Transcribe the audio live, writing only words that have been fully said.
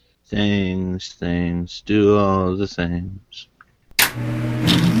Things do all the things.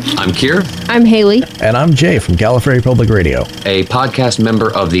 I'm Kier. I'm Haley. And I'm Jay from Gallifrey Public Radio, a podcast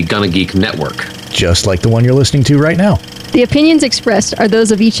member of the Gonna Geek Network. Just like the one you're listening to right now. The opinions expressed are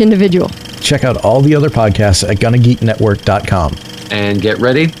those of each individual. Check out all the other podcasts at GonnaGeekNetwork.com. And get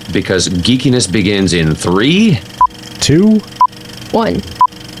ready, because geekiness begins in 3, 2, 1.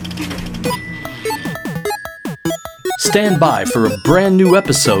 Stand by for a brand new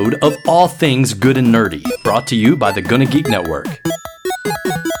episode of All Things Good and Nerdy, brought to you by the Gonna Geek Network.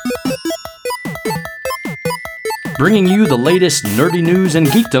 Bringing you the latest nerdy news and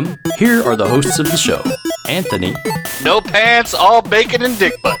geekdom, here are the hosts of the show. Anthony. No pants, all bacon and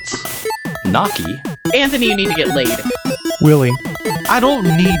dick butts. Naki. Anthony, you need to get laid. Willie. I don't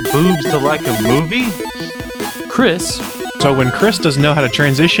need boobs to like a movie. Chris. So when Chris doesn't know how to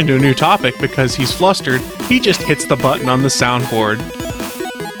transition to a new topic because he's flustered, he just hits the button on the soundboard.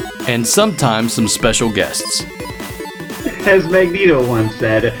 And sometimes some special guests. As Magneto once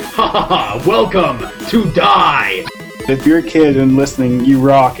said, "Ha ha ha, welcome to die!" If you're a kid and listening, you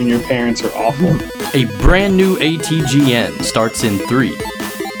rock and your parents are awful. A brand new ATGN starts in 3,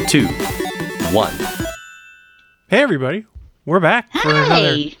 2, 1. Hey everybody, we're back for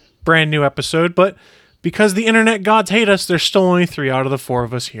another brand new episode, but because the internet gods hate us, there's still only 3 out of the 4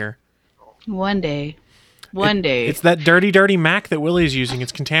 of us here. One day. It's that dirty Mac that Willie's using.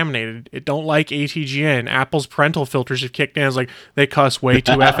 It's contaminated. It don't like ATGN. Apple's parental filters have kicked in. It's like, they cuss way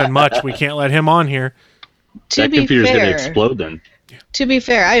too effing much. We can't let him on here. That computer's going to explode then. To be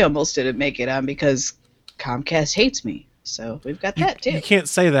fair, I almost didn't make it on because Comcast hates me. So we've got that too. You can't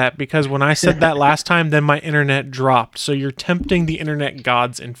say that because when I said that last time, then my internet dropped. So you're tempting the internet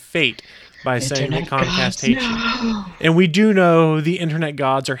gods and fate by saying that Comcast hates you. And we do know the internet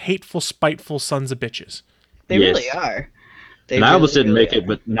gods are hateful, spiteful sons of bitches. They really are. And I almost didn't make it,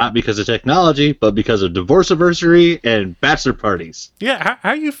 but not because of technology, but because of divorce anniversary and bachelor parties. Yeah, how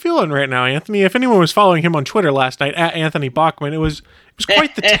are you feeling right now, Anthony? If anyone was following him on Twitter last night, at Anthony Bachman, it was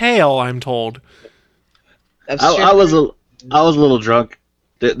quite the tale, I'm told. I was a little drunk.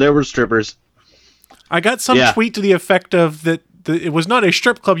 There were strippers. I got some tweet to the effect of that it was not a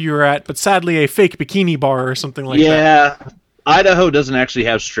strip club you were at, but sadly a fake bikini bar or something like that. Yeah, Idaho doesn't actually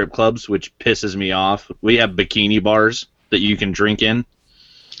have strip clubs, which pisses me off. We have bikini bars that you can drink in.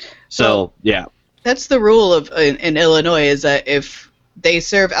 So, yeah. That's the rule in Illinois, is that if they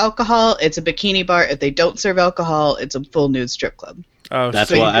serve alcohol, it's a bikini bar. If they don't serve alcohol, it's a full nude strip club. Oh, that's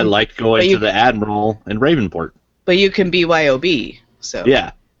why I like going to the Admiral in Ravenport. But you can BYOB, so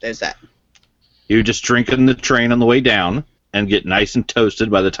yeah, there's that. You just drink in the train on the way down and get nice and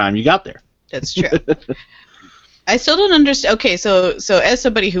toasted by the time you got there. That's true. I still don't understand. Okay, so as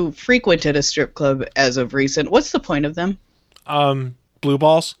somebody who frequented a strip club as of recent, what's the point of them? Blue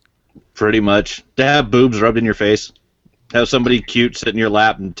balls? Pretty much. To have boobs rubbed in your face. Have somebody cute sit in your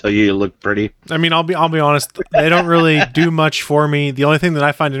lap and tell you look pretty. I mean, I'll be honest. They don't really do much for me. The only thing that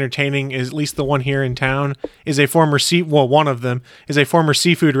I find entertaining is, at least the one here in town, is one of them is a former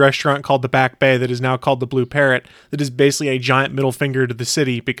seafood restaurant called the Back Bay that is now called the Blue Parrot. That is basically a giant middle finger to the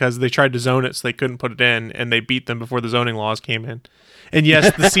city because they tried to zone it so they couldn't put it in, and they beat them before the zoning laws came in. And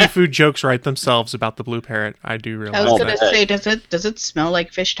yes, the seafood jokes write themselves about the Blue Parrot. I do realize. I was going to say, does it smell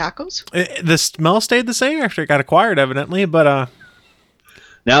like fish tacos? The smell stayed the same after it got acquired, evidently, but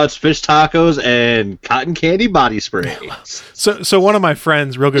now it's fish tacos and cotton candy body spray. So one of my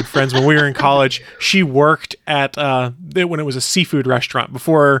friends, real good friends, when we were in college, she worked at when it was a seafood restaurant.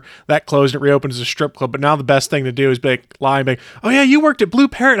 Before that closed, it reopened as a strip club. But now the best thing to do is lie and be like, "Oh yeah, you worked at Blue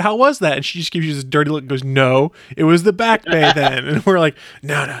Parrot. How was that?" And she just gives you this dirty look and goes, "No, it was the Back Bay then." And we're like,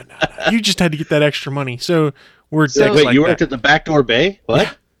 No. You just had to get that extra money. So we're wait, like you worked at the Backdoor Bay? What?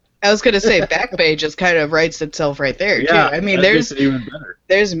 Yeah. I was going to say, Back Bay just kind of writes itself right there, too. I mean,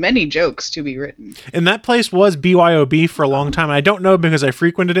 there's many jokes to be written. And that place was BYOB for a long time. I don't know because I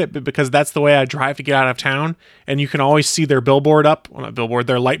frequented it, but because that's the way I drive to get out of town. And you can always see their billboard up, well, not billboard,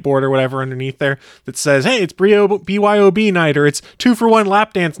 their light board or whatever underneath there that says, "Hey, it's BYOB night," or "It's 2-for-1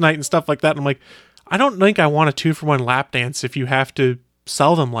 lap dance night," and stuff like that. And I'm like, I don't think I want a 2-for-1 lap dance if you have to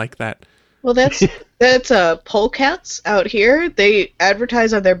sell them like that. Well, that's Polecats out here. They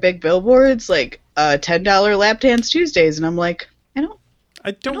advertise on their big billboards like $10 lap dance Tuesdays, and I'm like, I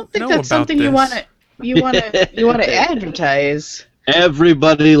don't think that's something you want to advertise.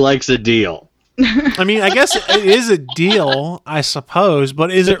 Everybody likes a deal. I mean, I guess it is a deal, I suppose, but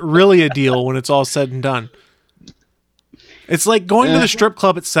is it really a deal when it's all said and done? It's like going to the strip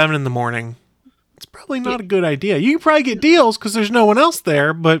club at 7 a.m. It's probably not a good idea. You can probably get deals because there's no one else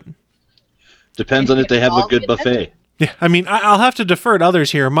there, but depends on if they have a good buffet. Yeah, I mean, I'll have to defer to others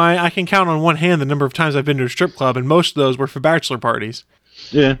here. I can count on one hand the number of times I've been to a strip club, and most of those were for bachelor parties.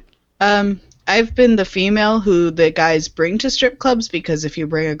 Yeah. I've been the female who the guys bring to strip clubs because if you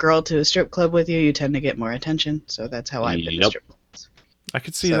bring a girl to a strip club with you, you tend to get more attention. So that's how I've been to strip clubs. I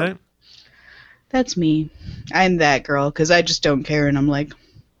could see that. That's me. I'm that girl because I just don't care, and I'm like,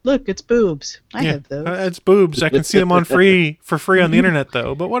 look, it's boobs. I have those. It's boobs. I can see them for free on the internet,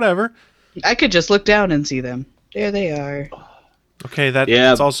 though, but whatever. I could just look down and see them. There they are. Okay,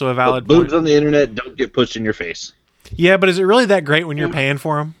 that's also a valid point. Boobs on the internet don't get pushed in your face. Yeah, but is it really that great when you're paying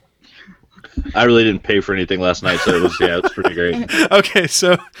for them? I really didn't pay for anything last night, so it was pretty great. Okay,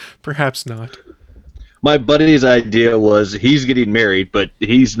 so perhaps not. My buddy's idea was he's getting married, but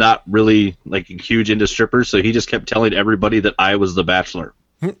he's not really like huge into strippers, so he just kept telling everybody that I was the bachelor.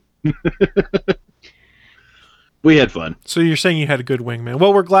 We had fun. So you're saying you had a good wingman.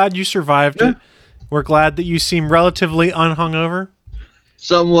 Well, we're glad you survived it. We're glad that you seem relatively unhungover.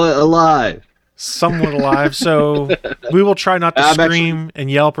 Somewhat alive. So we will try not to scream and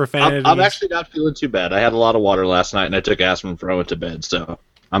yell profanities. I'm actually not feeling too bad. I had a lot of water last night, and I took aspirin before I went to bed, so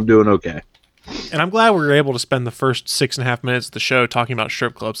I'm doing okay. And I'm glad we were able to spend the first 6.5 minutes of the show talking about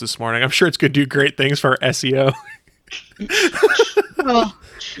strip clubs this morning. I'm sure it's going to do great things for our SEO. Well,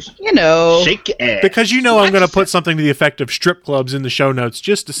 you know. Shake your ass. Because I'm going to put something to the effect of strip clubs in the show notes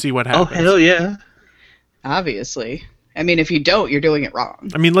just to see what happens. Oh, hell yeah. Obviously. I mean, if you don't, you're doing it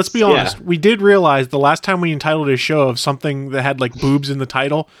wrong. I mean, let's be honest. We did realize the last time we entitled a show of something that had, like, boobs in the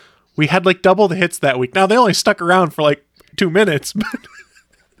title, we had, like, double the hits that week. Now, they only stuck around for, like, 2 minutes. But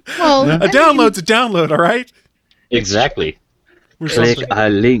well, a download's a download, all right? Exactly. Click a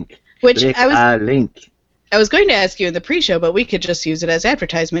link. Which I was going to ask you in the pre-show, but we could just use it as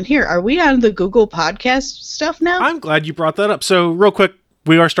advertisement here. Are we on the Google Podcast stuff now? I'm glad you brought that up. So, real quick,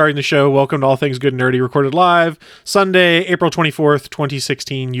 we are starting the show. Welcome to All Things Good and Nerdy, recorded live Sunday, April 24th,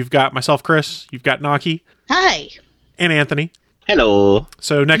 2016. You've got myself, Chris. You've got Naki. Hi. And Anthony. Hello.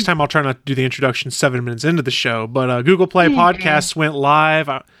 So next time I'll try not to do the introduction 7 minutes into the show. But Google Play Podcasts went live.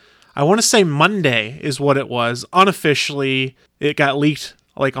 I want to say Monday is what it was. Unofficially, it got leaked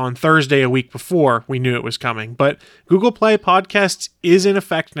like on Thursday a week before we knew it was coming. But Google Play Podcasts is in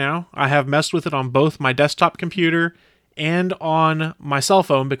effect now. I have messed with it on both my desktop computer and on my cell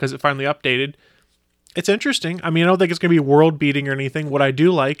phone because it finally updated. It's interesting. I mean, I don't think it's going to be world beating or anything. What I do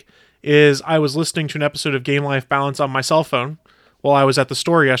like is I was listening to an episode of Game Life Balance on my cell phone while I was at the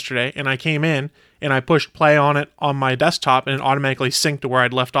store yesterday, and I came in and I pushed play on it on my desktop and it automatically synced to where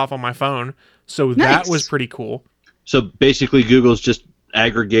I'd left off on my phone. So that was pretty cool. So basically Google's just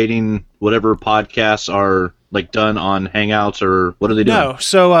aggregating whatever podcasts are like done on Hangouts, or what are they doing? No.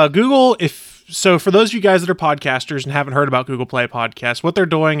 So Google, So for those of you guys that are podcasters and haven't heard about Google Play Podcasts, what they're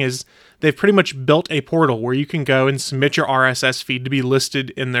doing is they've pretty much built a portal where you can go and submit your RSS feed to be listed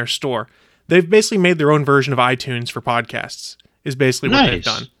in their store. They've basically made their own version of iTunes for podcasts, is basically what they've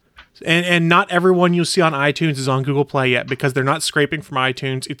done. And not everyone you'll see on iTunes is on Google Play yet because they're not scraping from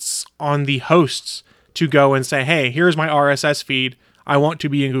iTunes. It's on the hosts to go and say, hey, here's my RSS feed. I want to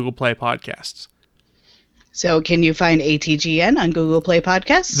be in Google Play Podcasts. So can you find ATGN on Google Play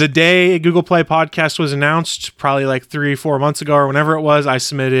Podcasts? The day Google Play Podcast was announced, probably like 3-4 months ago or whenever it was, I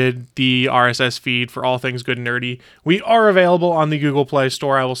submitted the RSS feed for All Things Good and Nerdy. We are available on the Google Play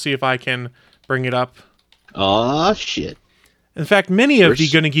Store. I will see if I can bring it up. Oh, shit. In fact, many of the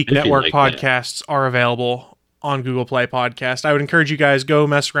Gonna Geek Network podcasts are available on Google Play Podcast. I would encourage you guys, go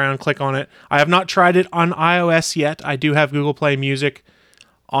mess around, click on it. I have not tried it on iOS yet. I do have Google Play Music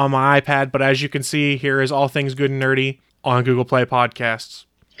on my iPad, but as you can see, here is All Things Good and Nerdy on Google Play Podcasts.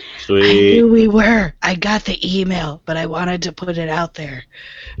 Sweet. I knew we were. I got the email, but I wanted to put it out there.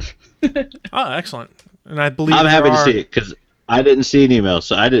 Oh, excellent. And I believe I'm happy to see it because I didn't see an email,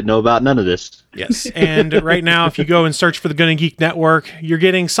 so I didn't know about none of this. Yes, and right now, if you go and search for the Gonna Geek Network, you're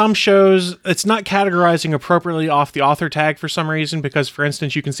getting some shows. It's not categorizing appropriately off the author tag for some reason, because, for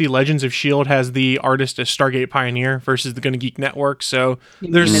instance, you can see Legends of S.H.I.E.L.D. has the artist as Stargate Pioneer versus the Gonna Geek Network, so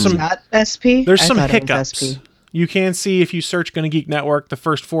there's some not SP? There's some hiccups. You can see, if you search Gonna Geek Network, the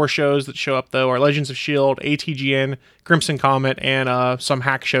first 4 shows that show up, though, are Legends of S.H.I.E.L.D., ATGN, Crimson Comet, and some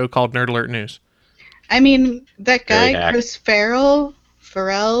hack show called Nerd Alert News. I mean, that guy, Chris Farrell,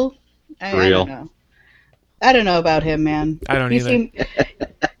 I don't know. I don't know about him, man. I don't either.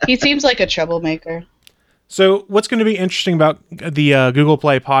 He seems like a troublemaker. So what's going to be interesting about the Google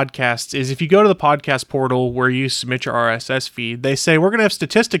Play Podcasts is if you go to the podcast portal where you submit your RSS feed, they say we're going to have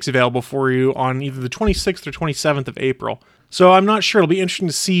statistics available for you on either the 26th or 27th of April. So I'm not sure. It'll be interesting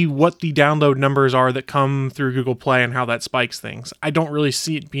to see what the download numbers are that come through Google Play and how that spikes things. I don't really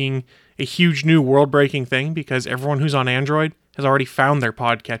see it being a huge new world-breaking thing because everyone who's on Android has already found their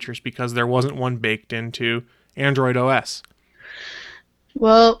podcatchers because there wasn't one baked into Android OS.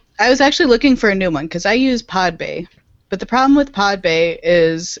 Well, I was actually looking for a new one because I use Podbay. But the problem with Podbay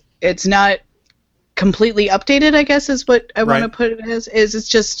is it's not completely updated, I guess is what I want to put it as. It's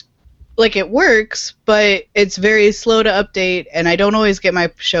just, like, it works, but it's very slow to update, and I don't always get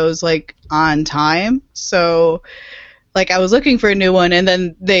my shows, like, on time. So, like, I was looking for a new one, and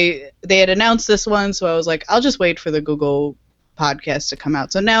then they had announced this one, so I was like, I'll just wait for the Google podcast to come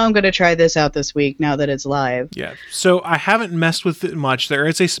out. So now I'm going to try this out this week now that it's live. Yeah. So I haven't messed with it much. There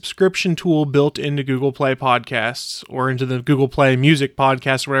is a subscription tool built into Google Play Podcasts or into the Google Play Music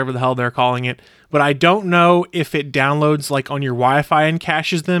Podcast, whatever the hell they're calling it. But I don't know if it downloads like on your Wi-Fi and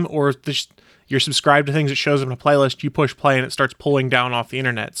caches them, or if you're subscribed to things, it shows them in a playlist, you push play and it starts pulling down off the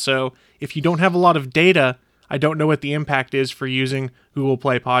internet. So if you don't have a lot of data, I don't know what the impact is for using Google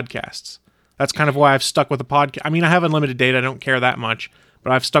Play Podcasts. That's kind of why I've stuck with a podcast. I mean, I have unlimited data. I don't care that much.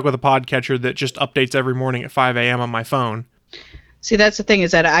 But I've stuck with a podcatcher that just updates every morning at 5 a.m. on my phone. See, that's the thing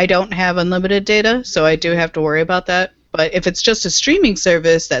is that I don't have unlimited data, so I do have to worry about that. But if it's just a streaming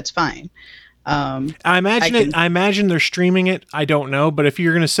service, that's fine. I imagine they're streaming it. I don't know. But if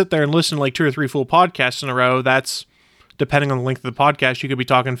you're going to sit there and listen to like 2 or 3 full podcasts in a row, that's, depending on the length of the podcast, you could be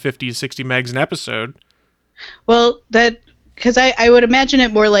talking 50 to 60 megs an episode. Well, because I would imagine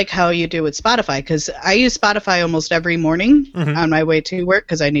it more like how you do with Spotify, because I use Spotify almost every morning on my way to work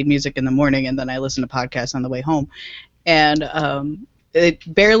because I need music in the morning, and then I listen to podcasts on the way home. And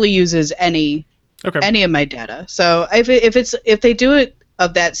it barely uses any of my data. So if they do it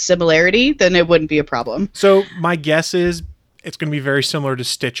of that similarity, then it wouldn't be a problem. So my guess is it's going to be very similar to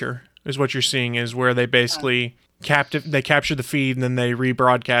Stitcher, is what you're seeing, is where they basically... they capture the feed and then they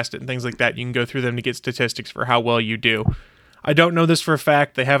rebroadcast it and things like that. You can go through them to get statistics for how well you do. I don't know this for a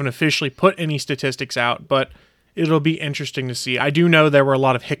fact. They haven't officially put any statistics out, but it'll be interesting to see. I do know there were a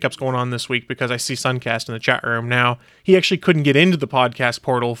lot of hiccups going on this week because I see Suncast in the chat room now. He actually couldn't get into the podcast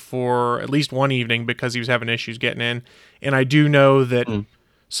portal for at least one evening because he was having issues getting in. And I do know that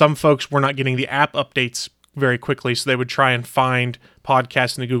some folks were not getting the app updates very quickly, so they would try and find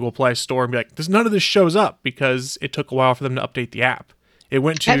podcasts in the Google Play Store and be like, none of this shows up because it took a while for them to update the app. It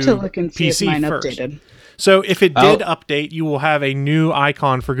went to I have to look and see PC if mine first. updated. So if it did update, you will have a new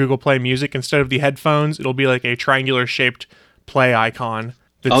icon for Google Play Music. Instead of the headphones, it'll be like a triangular shaped play icon.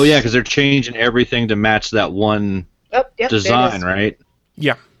 Oh yeah, because they're changing everything to match that one design, right?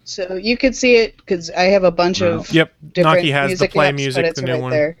 Yeah. So you could see it because I have a bunch of different Naki has music the Play apps, Music, but it's the new right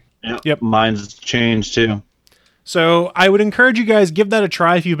one. there. Yep. Mine's changed too. So I would encourage you guys, give that a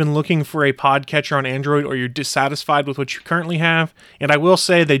try if you've been looking for a podcatcher on Android or you're dissatisfied with what you currently have. And I will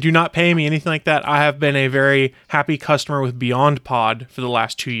say they do not pay me anything like that. I have been a very happy customer with Beyond Pod for the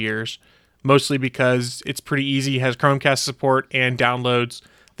last 2 years, mostly because it's pretty easy, has Chromecast support and downloads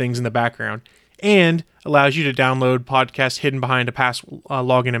things in the background, and allows you to download podcasts hidden behind a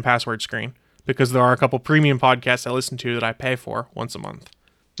login and password screen, because there are a couple premium podcasts I listen to that I pay for once a month.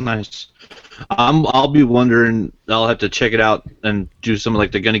 Nice. I'll be wondering. I'll have to check it out and do some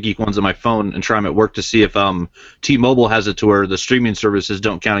like the Gonna Geek ones on my phone and try them at work to see if T-Mobile has it to where the streaming services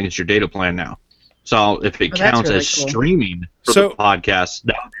don't count against your data plan now. So if it counts really as cool. streaming for the podcast,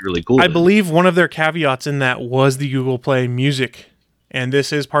 that would be really cool. I believe one of their caveats in that was the Google Play Music, and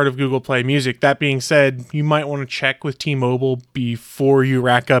this is part of Google Play Music. That being said, you might want to check with T-Mobile before you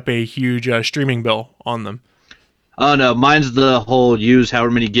rack up a huge streaming bill on them. Oh no, mine's the whole use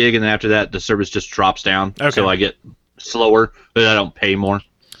however many gig, and then after that the service just drops down. Okay. So I get slower, but I don't pay more.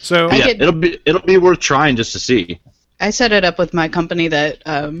 So yeah, it'll be worth trying just to see. I set it up with my company that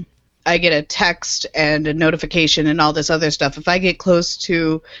I get a text and a notification and all this other stuff if I get close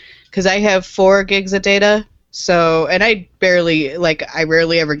to, because I have 4 gigs of data. So, and I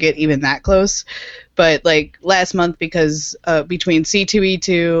rarely ever get even that close. But like last month, because between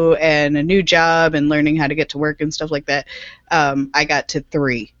C2E2 and a new job and learning how to get to work and stuff like that, I got to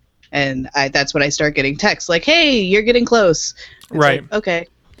 3. And that's when I start getting texts like, hey, you're getting close. It's right. Like, okay.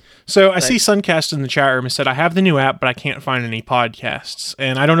 So I see Suncast in the chat room and said, I have the new app, but I can't find any podcasts.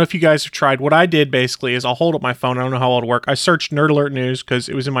 And I don't know if you guys have tried. What I did basically is I'll hold up my phone. I don't know how it'll work. I searched Nerd Alert News because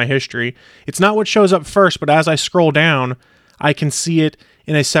it was in my history. It's not what shows up first, but as I scroll down, I can see it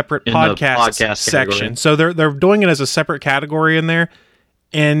in a separate podcast section. Category. So they're doing it as a separate category in there.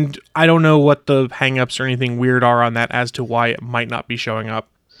 And I don't know what the hangups or anything weird are on that as to why it might not be showing up.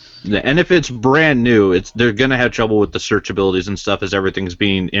 And if it's brand new, they're gonna have trouble with the search abilities and stuff as everything's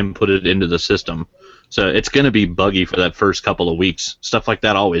being inputted into the system. So it's gonna be buggy for that first couple of weeks. Stuff like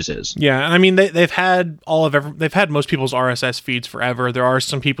that always is. Yeah, I mean they've had most people's RSS feeds forever. There are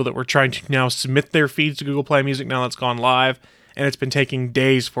some people that were trying to now submit their feeds to Google Play Music now that's gone live, and it's been taking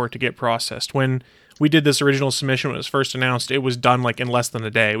days for it to get processed. When we did this original submission when it was first announced, it was done like in less than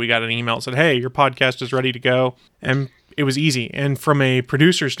a day. We got an email that said, "Hey, your podcast is ready to go," and it was easy. And from a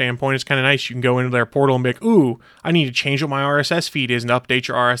producer standpoint, it's kind of nice. You can go into their portal and be like, "Ooh, I need to change what my RSS feed is and update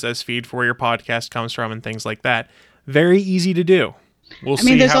your RSS feed for where your podcast comes from," and things like that. Very easy to do. We'll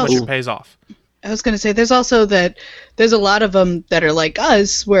see how much it pays off. I was going to say, there's also that there's a lot of them that are like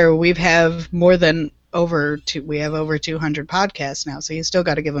us, where we have over 200 podcasts now, so you still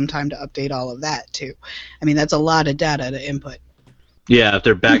got to give them time to update all of that too. I mean, that's a lot of data to input. Yeah, if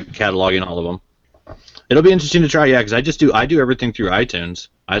they're back cataloging all of them. It'll be interesting to try, yeah, because I do everything through iTunes.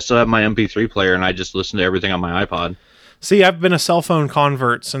 I still have my MP3 player, and I just listen to everything on my iPod. See, I've been a cell phone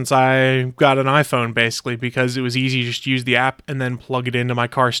convert since I got an iPhone, basically, because it was easy to just use the app and then plug it into my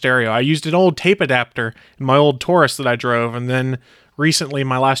car stereo. I used an old tape adapter in my old Taurus that I drove, and then recently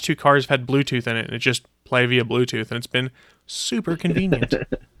my last 2 cars have had Bluetooth in it, and it just play via Bluetooth, and it's been super convenient.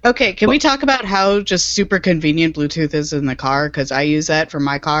 Okay, can we talk about how just super convenient Bluetooth is in the car? Because I use that for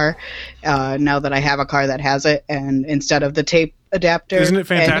my car now that I have a car that has it, and instead of the tape adapter. Isn't it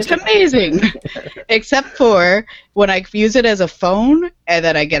fantastic? And it's amazing. Except for when I use it as a phone, and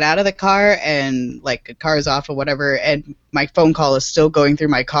then I get out of the car, and like the car is off or whatever, and my phone call is still going through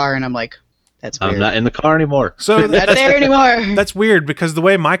my car, and I'm like, that's weird. I'm not in the car anymore. So not there anymore. That's weird, because the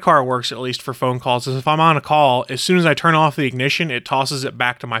way my car works, at least for phone calls, is if I'm on a call, as soon as I turn off the ignition, it tosses it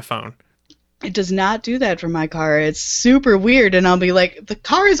back to my phone. It does not do that for my car. It's super weird, and I'll be like, the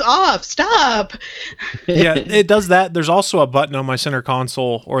car is off, stop. Yeah, it does that. There's also a button on my center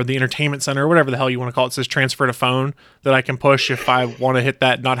console, or the entertainment center, or whatever the hell you want to call it. It says transfer to phone, that I can push if I want to hit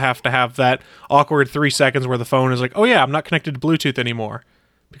that, not have to have that awkward 3 seconds where the phone is like, oh yeah, I'm not connected to Bluetooth anymore.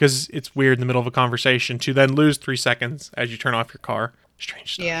 Because it's weird in the middle of a conversation to then lose 3 seconds as you turn off your car.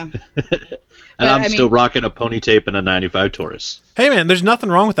 Strange stuff. Yeah. And I'm still rocking a pony tape and a 95 Taurus. Hey man, there's nothing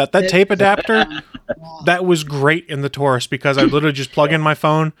wrong with that. That tape adapter, that was great in the Taurus, because I literally just plug in my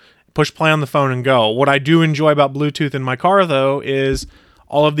phone, push play on the phone, and go. What I do enjoy about Bluetooth in my car, though, is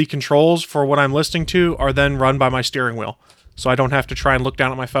all of the controls for what I'm listening to are then run by my steering wheel. So I don't have to try and look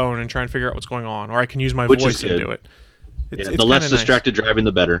down at my phone and try and figure out what's going on. Or I can use my voice and do it. It's the less distracted driving,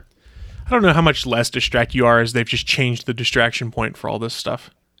 the better. I don't know how much less distracted you are as they've just changed the distraction point for all this stuff.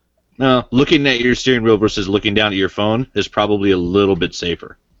 No, looking at your steering wheel versus looking down at your phone is probably a little bit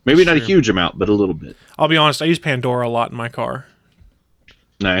safer. Maybe not a huge amount, but a little bit. I'll be honest, I use Pandora a lot in my car.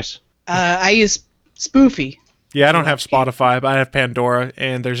 Nice. I use Spoofy. Yeah, I don't have Spotify, but I have Pandora,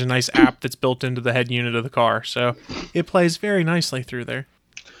 and there's a nice app that's built into the head unit of the car, so it plays very nicely through there.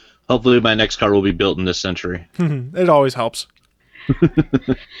 Hopefully my next car will be built in this century. It always helps.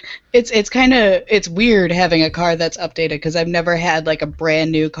 It's weird having a car that's updated, because I've never had like a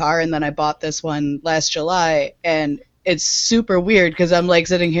brand new car, and then I bought this one last July, and it's super weird because I'm like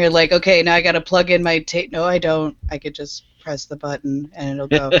sitting here like, okay, now I got to plug in my tape. No, I don't. I could just press the button and it'll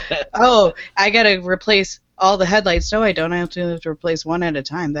go. Oh, I got to replace all the headlights. No, I don't. I have to replace one at a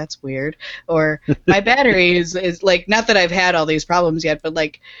time. That's weird. Or my battery is like, not that I've had all these problems yet, but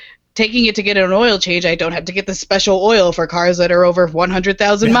like taking it to get an oil change, I don't have to get the special oil for cars that are over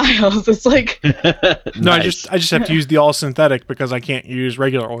 100,000 miles. It's like no, I just have to use the all synthetic because I can't use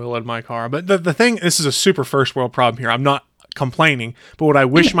regular oil in my car. But the thing, this is a super first world problem here. I'm not complaining, but what I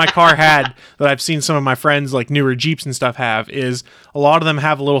wish my car had that I've seen some of my friends like newer Jeeps and stuff have is a lot of them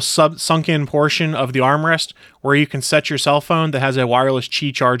have a little sunk in portion of the armrest where you can set your cell phone that has a wireless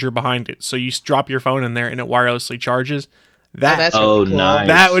Qi charger behind it. So you drop your phone in there and it wirelessly charges. That's really cool. Nice.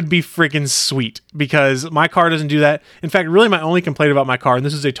 That would be freaking sweet because my car doesn't do that. In fact, really my only complaint about my car, and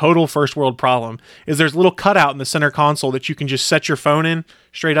this is a total first world problem, is there's a little cutout in the center console that you can just set your phone in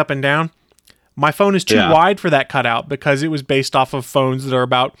straight up and down. My phone is too wide for that cutout because it was based off of phones that are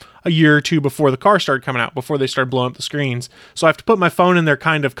about a year or two before the car started coming out, before they started blowing up the screens. So I have to put my phone in there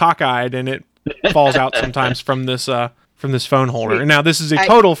kind of cockeyed, and it falls out sometimes from this phone holder. And now this is a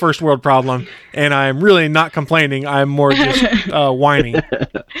total first world problem, and I'm really not complaining. I'm more just whining.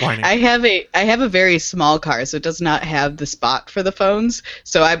 I have a very small car, so it does not have the spot for the phones.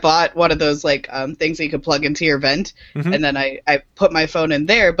 So I bought one of those like things that you could plug into your vent, and then I put my phone in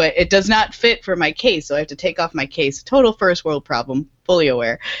there, but it does not fit for my case, so I have to take off my case. Total first world problem. Fully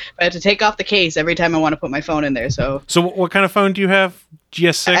aware. But I have to take off the case every time I want to put my phone in there. So what kind of phone do you have?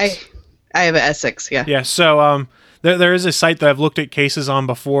 GS6? I have an S6, yeah. Yeah, so There is a site that I've looked at cases on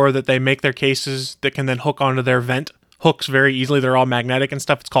before that they make their cases that can then hook onto their vent hooks very easily. They're all magnetic and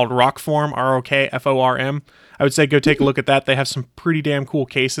stuff. It's called Rockform, Rokform. I would say go take a look at that. They have some pretty damn cool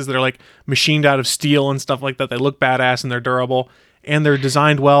cases that are like machined out of steel and stuff like that. They look badass and they're durable, and they're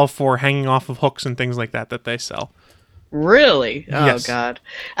designed well for hanging off of hooks and things like that they sell. Really? Oh, Yes. God.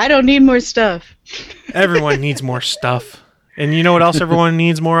 I don't need more stuff. Everyone needs more stuff. And you know what else everyone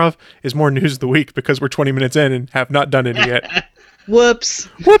needs more of? Is more news of the week, because we're 20 minutes in and have not done any yet. Whoops.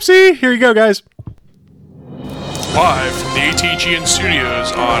 Whoopsie! Here you go, guys. Live from the ATGN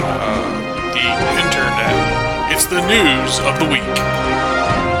studios on the internet, it's the news of the week.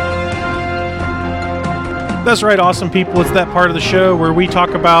 That's right, awesome people. It's that part of the show where we talk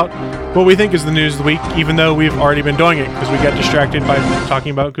about what we think is the news of the week, even though we've already been doing it because we got distracted by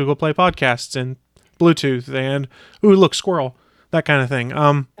talking about Google Play Podcasts and Bluetooth and, ooh, look, squirrel, that kind of thing.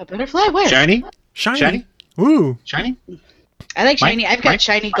 A butterfly? Where? Shiny? Shiny? Ooh. Shiny? I like shiny. I've got Mike?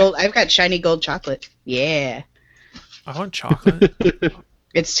 shiny gold. I've got shiny gold chocolate. Yeah. I want chocolate.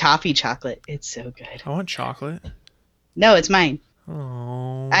 It's toffee chocolate. It's so good. I want chocolate. No, it's mine.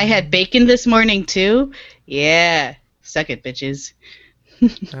 Oh. I had bacon this morning, too. Yeah. Suck it, bitches.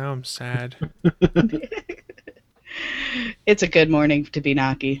 Now I'm sad. It's a good morning to be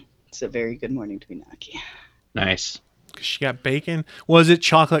Naki. It's a very good morning to be Naki. Nice. She got bacon. Was it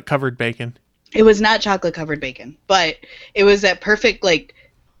chocolate-covered bacon? It was not chocolate-covered bacon, but it was that perfect, like,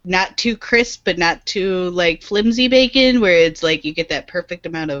 not too crisp, but not too, like, flimsy bacon, where it's, like, you get that perfect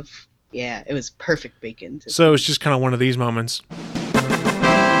amount of, yeah, it was perfect bacon. So it's just kind of one of these moments.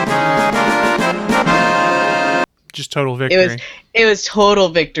 Just total victory. It was total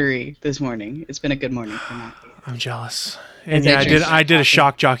victory this morning. It's been a good morning for Naki. I'm jealous. And yeah, I did a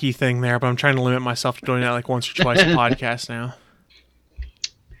shock jockey thing there, but I'm trying to limit myself to doing that like once or twice a podcast now.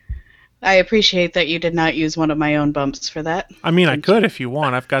 I appreciate that you did not use one of my own bumps for that. I mean, I could if you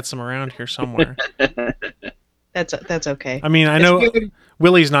want. I've got some around here somewhere. That's okay. I mean, I know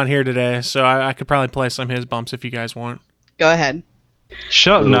Willie's not here today, so I could probably play some of his bumps if you guys want. Go ahead.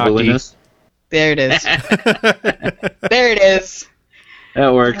 Shut up, Naki. There it is. There it is.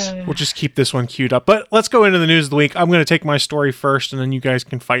 That works. We'll just keep this one queued up. But let's go into the news of the week. I'm going to take my story first, and then you guys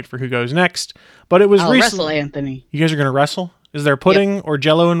can fight for who goes next. But it was I'll recently. wrestle Anthony. You guys are going to wrestle? Is there pudding or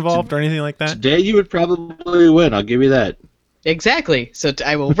jello involved or anything like that? Today you would probably win. I'll give you that. Exactly. So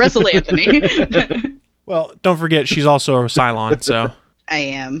I will wrestle Anthony. Well, don't forget, she's also a Cylon, so. I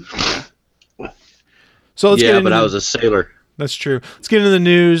am. So let's get into but I was a sailor. That's true. Let's get into the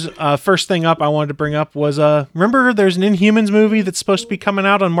news. First thing up I wanted to bring up was, remember there's an Inhumans movie that's supposed to be coming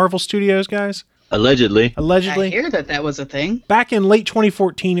out on Marvel Studios, guys? Allegedly. I hear that was a thing. Back in late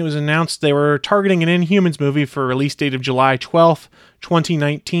 2014, it was announced they were targeting an Inhumans movie for a release date of July 12th,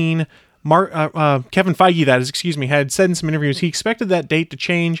 2019. Kevin Feige, had said in some interviews he expected that date to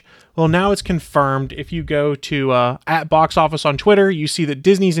change. Well, now it's confirmed. If you go to at Box Office on Twitter, you see that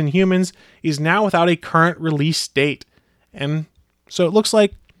Disney's Inhumans is now without a current release date. And so it looks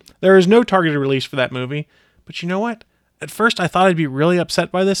like there is no targeted release for that movie. But you know what? At first, I thought I'd be really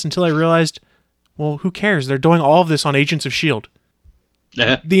upset by this until I realized, well, who cares? They're doing all of this on Agents of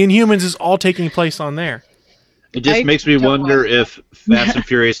S.H.I.E.L.D. The Inhumans is all taking place on there. It just makes me wonder if Fast and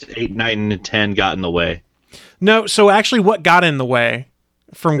Furious 8, 9, and 10 got in the way. No, so actually what got in the way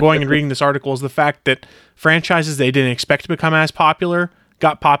from going and reading this article is the fact that franchises they didn't expect to become as popular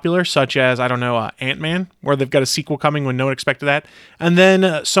got popular, such as, I don't know, Ant-Man, where they've got a sequel coming when no one expected that. And then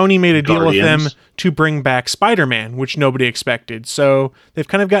Sony made a deal with them to bring back Spider-Man, which nobody expected. So they've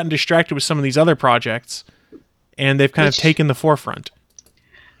kind of gotten distracted with some of these other projects, and they've kind of taken the forefront.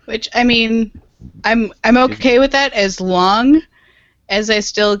 Which, I mean, I'm okay with that as long as I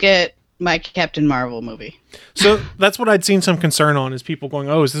still get my Captain Marvel movie. So that's what I'd seen some concern on, is people going,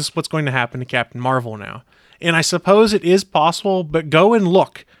 oh, is this what's going to happen to Captain Marvel now? And I suppose it is possible, but go and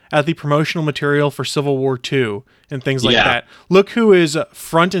look at the promotional material for Civil War II and things like that. Look who is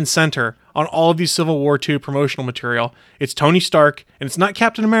front and center on all of these Civil War II promotional material. It's Tony Stark, and it's not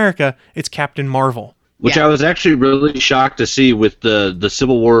Captain America, it's Captain Marvel. Which I was actually really shocked to see with the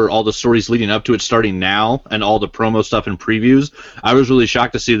Civil War, all the stories leading up to it starting now, and all the promo stuff and previews. I was really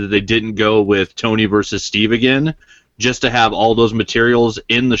shocked to see that they didn't go with Tony versus Steve again, just to have all those materials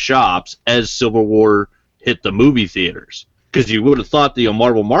in the shops as Civil War hit the movie theaters. Because you would have thought the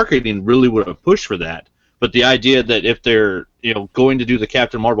Marvel marketing really would have pushed for that. But the idea that if they're going to do the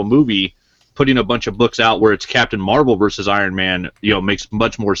Captain Marvel movie, putting a bunch of books out where it's Captain Marvel versus Iron Man, makes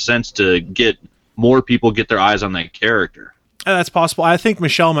much more sense to get more people get their eyes on that character. That's possible. I think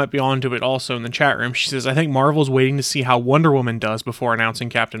Michelle might be onto it also in the chat room. She says, I think Marvel's waiting to see how Wonder Woman does before announcing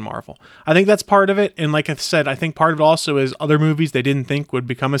Captain Marvel. I think that's part of it. And like I said, I think part of it also is other movies they didn't think would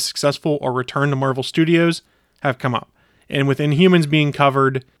become as successful or return to Marvel Studios have come up. And with Inhumans being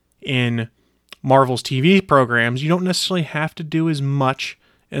covered in Marvel's TV programs, you don't necessarily have to do as much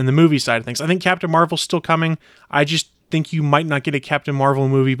in the movie side of things. I think Captain Marvel's still coming. I just think you might not get a Captain Marvel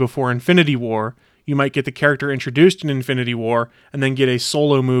movie before Infinity War. You might get the character introduced in Infinity War and then get a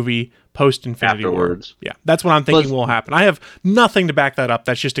solo movie post Infinity War. Yeah, that's what I'm thinking will happen. I have nothing to back that up.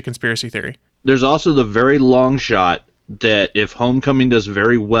 That's just a conspiracy theory. There's also the very long shot that if Homecoming does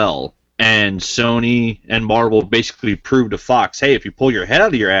very well and Sony and Marvel basically prove to Fox, hey, if you pull your head out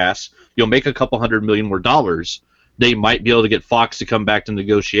of your ass, you'll make a couple $100 million more, they might be able to get Fox to come back to the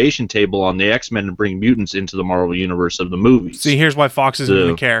negotiation table on the X-Men and bring mutants into the Marvel universe of the movies. See, here's why Fox isn't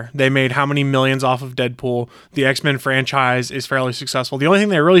going to care. They made how many millions off of Deadpool? The X-Men franchise is fairly successful. The only thing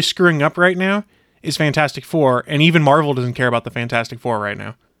they're really screwing up right now is Fantastic Four, and even Marvel doesn't care about the Fantastic Four right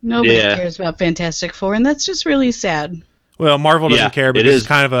now. Nobody cares about Fantastic Four, and that's just really sad. Well, Marvel doesn't care because it's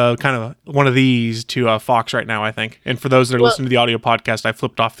kind of one of these to Fox right now, I think. And for those that are listening to the audio podcast, I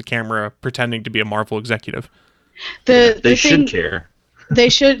flipped off the camera pretending to be a Marvel executive. They should care. They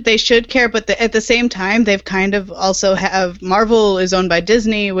should care, but at the same time, they've kind of also have Marvel is owned by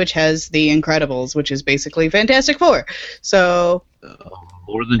Disney, which has The Incredibles, which is basically Fantastic Four. So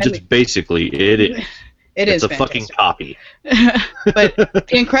more than just basically, it is. It's a fucking copy. But The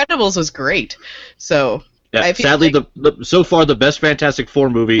Incredibles was great. So yeah, sadly, so far the best Fantastic Four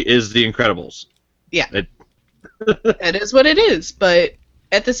movie is The Incredibles. Yeah, it is what it is. But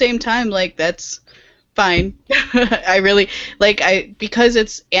at the same time, like that's fine. I really because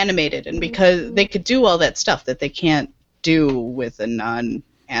it's animated and because they could do all that stuff that they can't do with a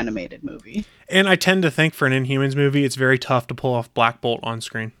non-animated movie. And I tend to think for an Inhumans movie, it's very tough to pull off Black Bolt on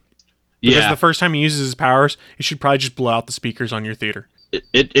screen. Because the first time he uses his powers, he should probably just blow out the speakers on your theater.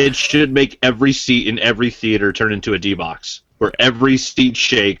 It should make every seat in every theater turn into a D-box, where every seat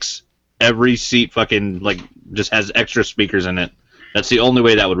shakes, every seat fucking just has extra speakers in it. That's the only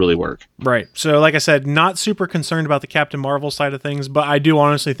way that would really work. Right. So, like I said, not super concerned about the Captain Marvel side of things, but I do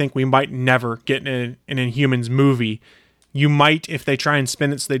honestly think we might never get an Inhumans movie. You might, if they try and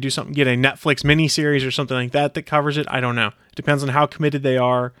spin it so they do something, get a Netflix miniseries or something like that covers it. I don't know. It depends on how committed they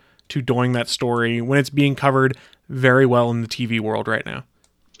are to doing that story when it's being covered very well in the TV world right now.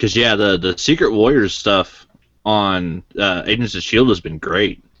 Because, the Secret Warriors stuff on Agents of S.H.I.E.L.D. has been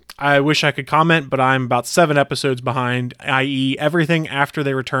great. I wish I could comment, but I'm about 7 episodes behind, i.e. everything after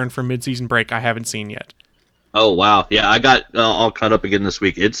they return from mid-season break I haven't seen yet. Oh, wow. Yeah, I got all caught up again this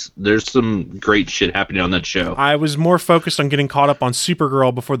week. There's some great shit happening on that show. I was more focused on getting caught up on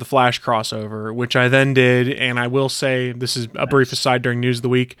Supergirl before the Flash crossover, which I then did, and I will say, this is a brief aside during News of the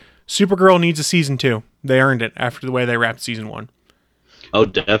Week, Supergirl needs a Season 2. They earned it after the way they wrapped Season 1. Oh,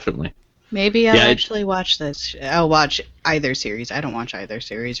 definitely. Maybe I'll actually watch this. I'll watch either series. I don't watch either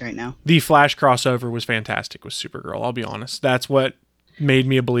series right now. The Flash crossover was fantastic with Supergirl, I'll be honest. That's what made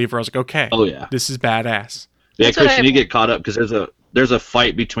me a believer. I was like, okay, this is badass. Yeah, Chris, you need to get caught up because there's a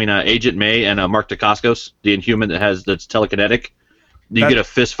fight between Agent May and Mark Dacascos, the Inhuman that's telekinetic. You get a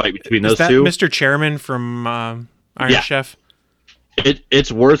fist fight between those two. Mr. Chairman from Iron Chef?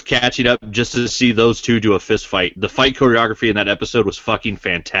 It's worth catching up just to see those two do a fist fight. The fight choreography in that episode was fucking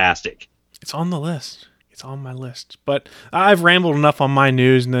fantastic. It's on the list. It's on my list. But I've rambled enough on my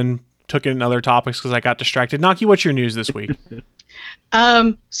news and then took in other topics because I got distracted. Naki, what's your news this week?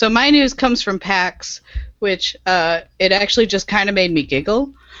 So my news comes from PAX, which it actually just kind of made me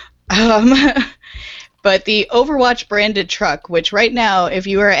giggle. But the Overwatch branded truck, which right now, if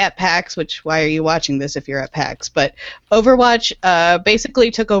you are at PAX, which why are you watching this if you're at PAX? But Overwatch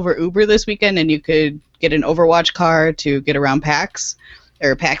basically took over Uber this weekend, and you could get an Overwatch car to get around PAX,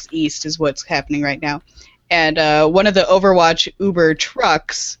 or PAX East is what's happening right now. And one of the Overwatch Uber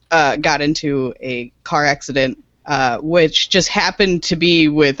trucks got into a car accident, which just happened to be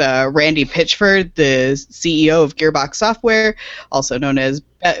with Randy Pitchford, the CEO of Gearbox Software, also known as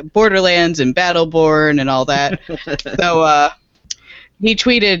Borderlands and Battleborn and all that. So he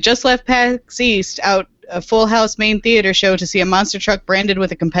tweeted, just left PAX East out a Full House main theater show to see a monster truck branded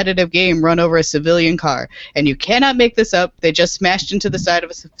with a competitive game run over a civilian car. And you cannot make this up. They just smashed into the side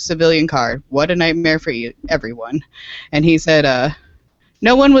of a civilian car. What a nightmare for everyone. And he said,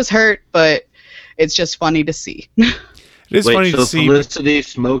 no one was hurt, but it's just funny to see. It is funny to see. Felicity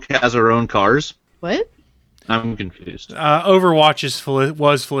Smoke has her own cars? What? I'm confused. Overwatch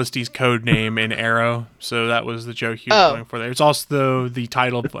was Felicity's code name in Arrow, so that was the joke he was going for there. It's also the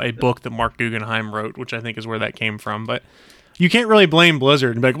title of a book that Mark Guggenheim wrote, which I think is where that came from. But You can't really blame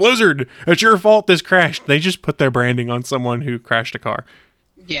Blizzard and be like, Blizzard, it's your fault this crashed. They just put their branding on someone who crashed a car.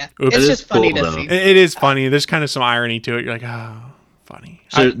 Yeah, Oops. it's just funny to see. It is funny. There's kind of some irony to it. You're like, oh, funny.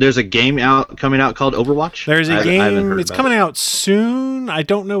 So there's a game coming out called Overwatch? There's a game. It's coming out soon. I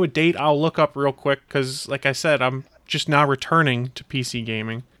don't know a date. I'll look up real quick because, like I said, I'm just now returning to PC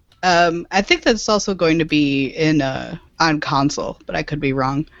gaming. I think that's also going to be on console, but I could be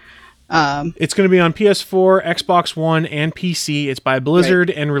wrong. It's going to be on PS4, Xbox One, and PC. It's by Blizzard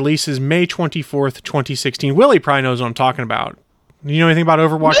and releases May 24th, 2016. Willie probably knows what I'm talking about. You know anything about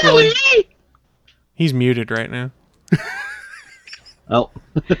Overwatch, Willie? He's muted right now. Oh.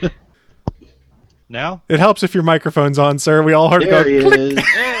 Now? It helps if your microphone's on, sir. We all heard there it go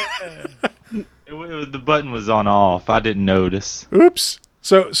click. The button was on off. I didn't notice. Oops.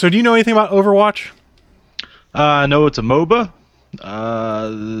 So do you know anything about Overwatch? I know it's a MOBA.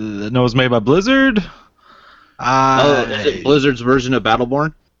 I know it's made by Blizzard. Is it Blizzard's version of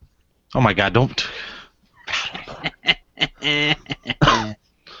Battleborn? Oh my god, don't...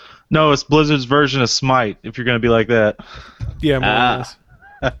 No, it's Blizzard's version of Smite, if you're going to be like that. Yeah, more or less.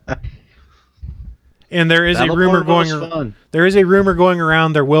 And there is a rumor going. There is a rumor going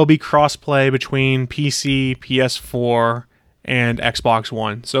around. There will be crossplay between PC, PS4, and Xbox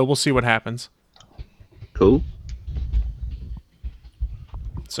One. So we'll see what happens. Cool.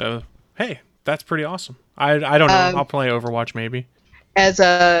 So hey, that's pretty awesome. I don't know. I'll play Overwatch maybe. As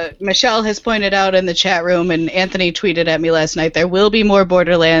Michelle has pointed out in the chat room, and Anthony tweeted at me last night, there will be more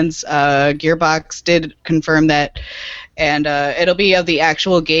Borderlands. Gearbox did confirm that, and it'll be of the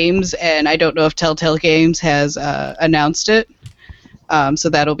actual games, and I don't know if Telltale Games has announced it. So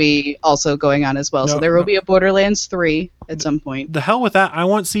that'll be also going on as well. So there will be a Borderlands 3 at some point. The hell with that. I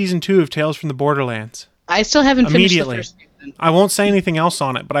want Season 2 of Tales from the Borderlands. I still haven't finished the first season. I won't say anything else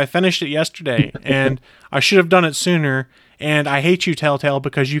on it, but I finished it yesterday, and I should have done it sooner. And I hate you, Telltale,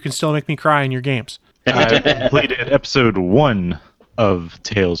 because you can still make me cry in your games. I completed episode 1 of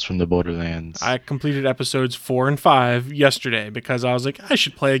Tales from the Borderlands. I completed episodes 4 and 5 yesterday because I was like, I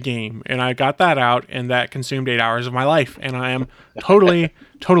should play a game. And I got that out, and that consumed 8 hours of my life. And I am totally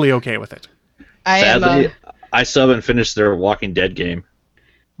okay with it. Sadly, I still haven't finished their Walking Dead game.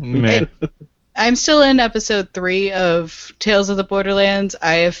 Man. I'm still in episode 3 of Tales of the Borderlands.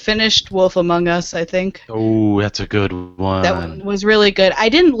 I have finished Wolf Among Us, I think. Oh, that's a good one. That one was really good. I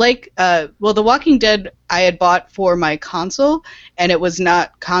didn't like, The Walking Dead I had bought for my console, and it was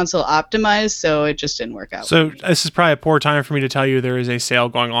not console optimized, so it just didn't work out. So this is probably a poor time for me to tell you there is a sale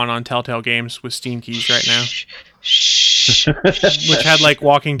going on Telltale Games with Steam keys right now. Which had like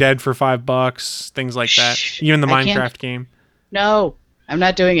Walking Dead for $5, things like that. Even the Minecraft game. No. I'm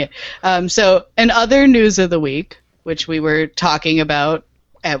not doing it. So, in other news of the week, which we were talking about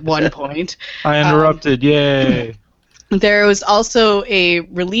at one point. I interrupted, yay. There was also a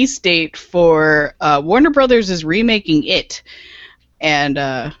release date for Warner Brothers is remaking It. And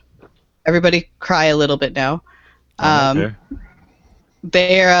everybody cry a little bit now. Okay.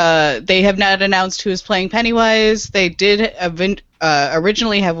 They have not announced who is playing Pennywise. They did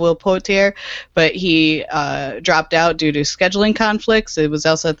originally have Will Poitier, but he dropped out due to scheduling conflicts. It was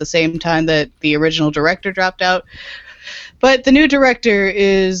also at the same time that the original director dropped out. But the new director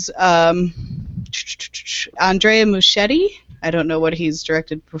is Andrea Muschietti. I don't know what he's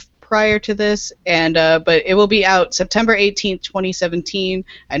directed prior to this, and but it will be out September 18th, 2017.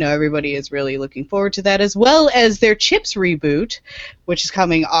 I know everybody is really looking forward to that, as well as their Chips reboot, which is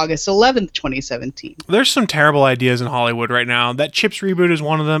coming August 11th, 2017. There's some terrible ideas in Hollywood right now. That Chips reboot is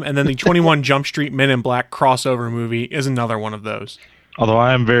one of them, and then the 21 Jump Street Men in Black crossover movie is another one of those. Although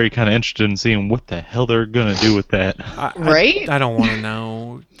I am very kind of interested in seeing what the hell they're going to do with that. Right? I don't want to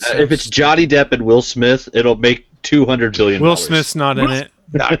know. If it's Johnny Depp and Will Smith, it'll make $200 billion. Will Smith's not in it.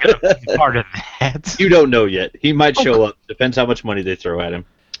 Not going to be part of that. You don't know yet. He might show up. Depends how much money they throw at him.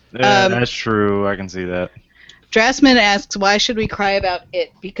 That's true. I can see that. Drasman asks, why should we cry about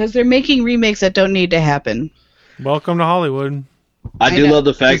It? Because they're making remakes that don't need to happen. Welcome to Hollywood. I do love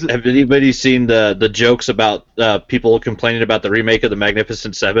the fact. Have anybody seen the jokes about people complaining about the remake of The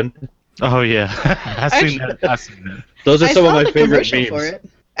Magnificent Seven? Oh yeah, I've seen that. Those are some of my favorite memes. For it.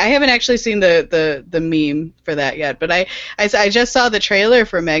 I haven't actually seen the meme for that yet, but I just saw the trailer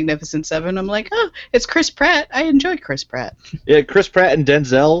for Magnificent Seven. I'm like, oh, it's Chris Pratt. I enjoy Chris Pratt. Yeah, Chris Pratt and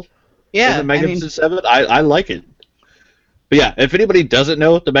Denzel. Yeah, in The Magnificent Seven. I like it. But yeah, if anybody doesn't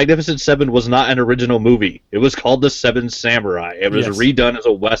know, The Magnificent Seven was not an original movie. It was called The Seven Samurai. It was redone as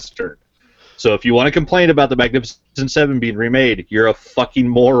a Western. So if you want to complain about The Magnificent Seven being remade, you're a fucking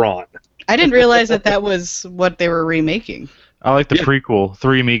moron. I didn't realize that was what they were remaking. I like the prequel,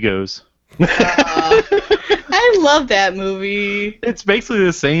 Three Amigos. I I love that movie. It's basically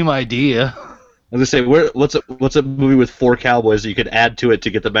the same idea. I was gonna say, what's a movie with 4 cowboys that you could add to it to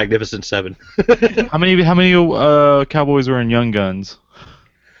get the Magnificent Seven? How many cowboys were in Young Guns?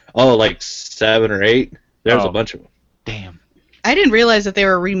 Oh, like 7 or 8. There's a bunch of them. Damn. I didn't realize that they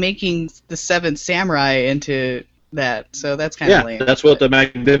were remaking the Seven Samurai into that, so that's kind of lame. Yeah, that's what the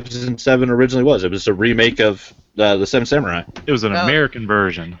Magnificent Seven originally was. It was a remake of the Seven Samurai. It was an American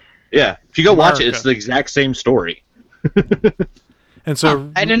version. Yeah, if you go watch it, it's the exact same story. And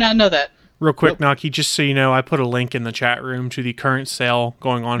so I did not know that. Real quick, Naki, just so you know, I put a link in the chat room to the current sale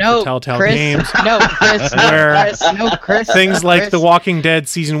going on No, for Telltale Chris. Games. No, Chris. Where Chris. things like Chris. The Walking Dead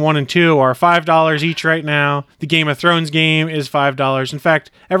Season 1 and 2 are $5 each right now. The Game of Thrones game is $5. In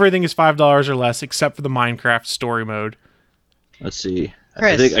fact, everything is $5 or less except for the Minecraft story mode. Let's see.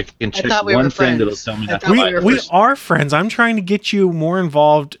 Chris, I think I can check one thing that'll tell me that. We are friends. I'm trying to get you more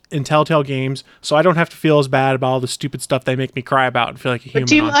involved in Telltale Games so I don't have to feel as bad about all the stupid stuff they make me cry about and feel like a human.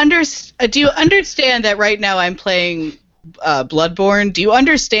 But do you understand that right now I'm playing Bloodborne? Do you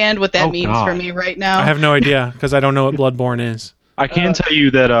understand what that means for me right now? I have no idea because I don't know what Bloodborne is. I can tell you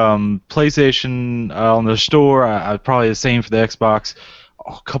that PlayStation on the store, probably the same for the Xbox.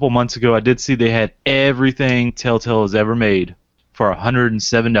 A couple months ago, I did see they had everything Telltale has ever made for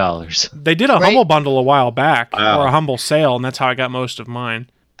 $107. They did a Humble Bundle a while back, or a Humble Sale, and that's how I got most of mine.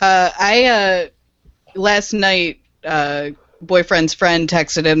 Last night, boyfriend's friend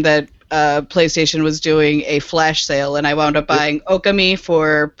texted him that PlayStation was doing a flash sale, and I wound up buying Okami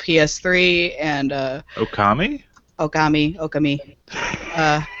for PS3 and Okami.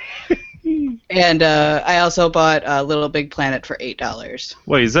 And I also bought Little Big Planet for $8.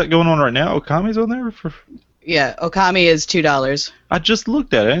 Wait, is that going on right now? Okami's on there for. Yeah, Okami is $2. I just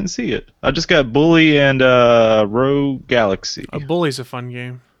looked at it. I didn't see it. I just got Bully and Rogue Galaxy. Bully's a fun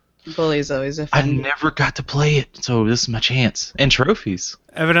game. Bully's always a I fun game. never got to play it, so this is my chance. And trophies.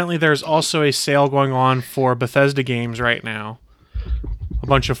 Evidently, there's also a sale going on for Bethesda games right now. A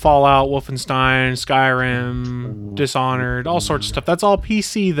bunch of Fallout, Wolfenstein, Skyrim, Dishonored, all sorts of stuff. That's all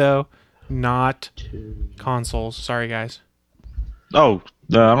PC, though, not consoles. Sorry, guys. Oh,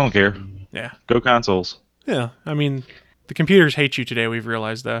 I don't care. Yeah. Go consoles. Yeah, I mean, the computers hate you today, we've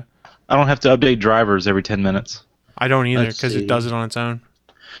realized that. I don't have to update drivers every 10 minutes. I don't either, because it does it on its own.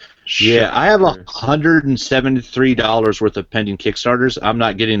 Yeah, I have $173 worth of pending Kickstarters. I'm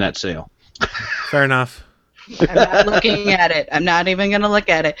not getting that sale. Fair enough. I'm not looking at it. I'm not even going to look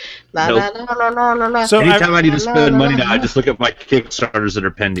at it. So anytime I need to spend money now, I just look at my Kickstarters that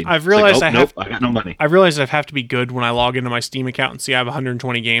are pending. I've realized I got no money. I've realized I have to be good when I log into my Steam account and see I have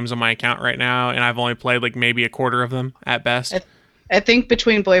 120 games on my account right now, and I've only played like maybe a quarter of them at best. I think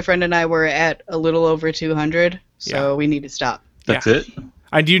between boyfriend and I, we're at a little over 200, so we need to stop. That's it?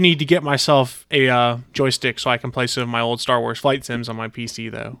 I do need to get myself a joystick so I can play some of my old Star Wars flight sims on my PC,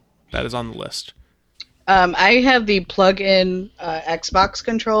 though. That is on the list. I have the plug-in Xbox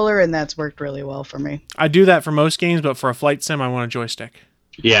controller, and that's worked really well for me. I do that for most games, but for a flight sim, I want a joystick.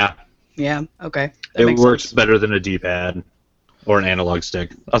 Yeah. Yeah, okay. It works better than a D-pad or an analog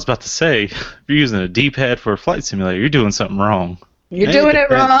stick. I was about to say, if you're using a D-pad for a flight simulator, you're doing something wrong. You're doing it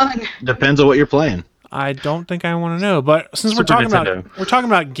wrong. Depends on what you're playing. I don't think I want to know, but since we're talking Nintendo.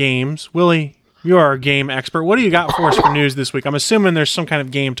 about games, Willie, you are a game expert. What do you got for us for news this week? I'm assuming there's some kind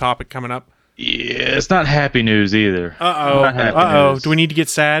of game topic coming up. Yeah, it's not happy news either. Uh-oh. Do we need to get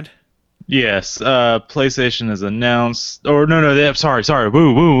sad? Yes. PlayStation has announced... Or, no, sorry.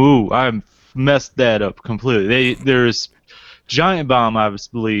 Woo. I messed that up completely. There's... Giant Bomb, I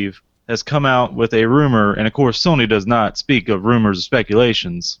believe, has come out with a rumor, and of course Sony does not speak of rumors or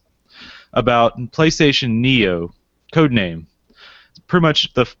speculations, about PlayStation Neo, codename. It's pretty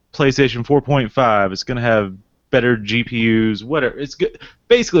much the PlayStation 4.5. It's going to have better GPUs, whatever. It's good.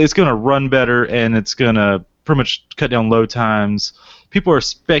 Basically, it's going to run better, and it's going to pretty much cut down load times. People are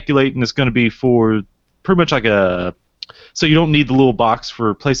speculating it's going to be for pretty much like a... So you don't need the little box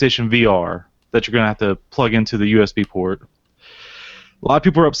for PlayStation VR that you're going to have to plug into the USB port. A lot of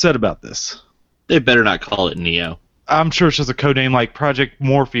people are upset about this. They better not call it Neo. I'm sure it's just a code name, like Project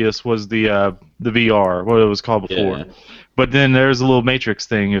Morpheus was the VR, what it was called before. Yeah. But then there's a little Matrix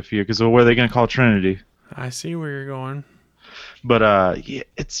thing, because what are they going to call Trinity? I see where you're going. But yeah,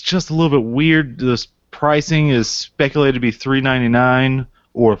 it's just a little bit weird. This pricing is speculated to be $399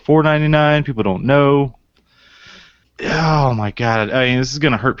 or $499. People don't know. Oh my god! I mean, this is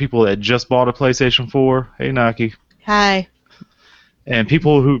going to hurt people that just bought a PlayStation 4. Hey, Naki. Hi. And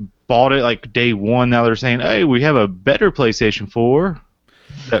people who bought it like day one, now they're saying, hey, we have a better PlayStation 4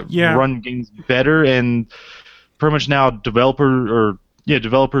 that run games better, and pretty much now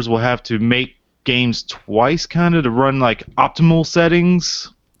developers will have to make games twice, kind of, to run like optimal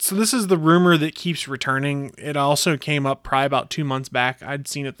settings. So this is the rumor that keeps returning. It also came up probably about 2 months back. I'd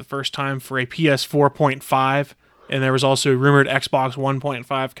seen it the first time for a PS 4.5, and there was also a rumored Xbox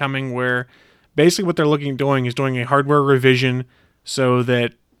 1.5 coming, where basically what they're looking at doing is doing a hardware revision so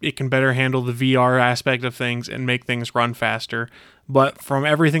that it can better handle the VR aspect of things and make things run faster. But from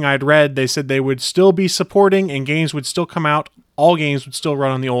everything I'd read, they said they would still be supporting and games would still come out. All games would still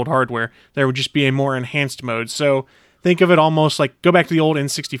run on the old hardware. There would just be a more enhanced mode. So think of it almost like, go back to the old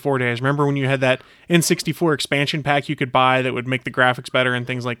N64 days. Remember when you had that N64 expansion pack you could buy that would make the graphics better and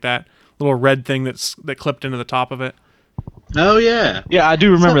things like that? Little red thing that clipped into the top of it. Oh, yeah. Yeah, I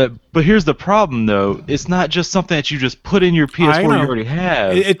do remember that. But here's the problem, though. It's not just something that you just put in your PS4 you already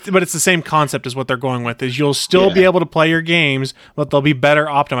have. But it's the same concept as what they're going with, is you'll still be able to play your games, but they'll be better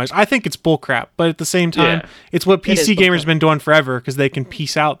optimized. I think it's bullcrap, but at the same time, it's what PC gamers have been doing forever, because they can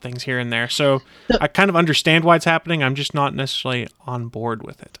piece out things here and there. So I kind of understand why it's happening. I'm just not necessarily on board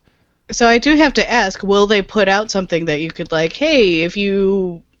with it. So I do have to ask, will they put out something that you could like, hey, if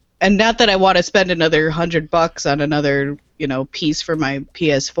you... And not that I want to spend another $100 on another, piece for my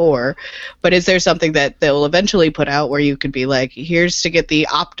PS4, but is there something that they'll eventually put out where you could be like, here's to get the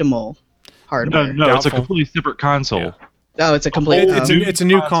optimal hardware? No, it's a completely separate console. Yeah. Oh, it's a complete. It's a new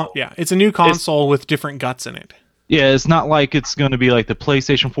it's a new console with different guts in it. Yeah, it's not like it's going to be like the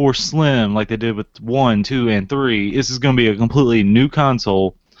PlayStation 4 Slim, like they did with 1, 2, and 3. This is going to be a completely new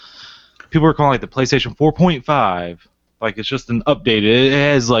console. People are calling it the PlayStation 4.5. Like, it's just an update. It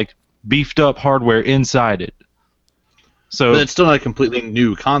has, like, beefed up hardware inside it. So but it's still not a completely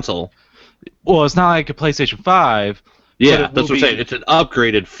new console. Well, it's not like a PlayStation 5. Yeah, that's what I'm saying. It's an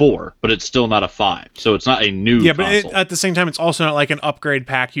upgraded 4, but it's still not a 5. So it's not a new console. But at the same time, it's also not like an upgrade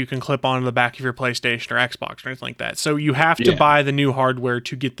pack you can clip onto the back of your PlayStation or Xbox or anything like that. So you have to buy the new hardware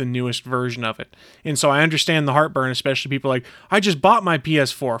to get the newest version of it. And so I understand the heartburn, especially people like, I just bought my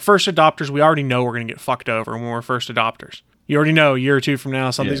PS4. First adopters, we already know we're going to get fucked over when we're first adopters. You already know a year or two from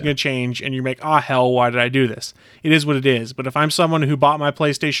now something's going to change, and you're like, hell, why did I do this? It is what it is. But if I'm someone who bought my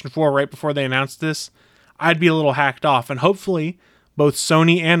PlayStation 4 right before they announced this, I'd be a little hacked off. And hopefully, both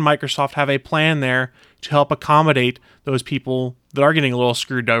Sony and Microsoft have a plan there to help accommodate those people that are getting a little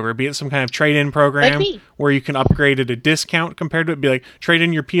screwed over, be it some kind of trade-in program where you can upgrade at a discount compared to it. Be like, trade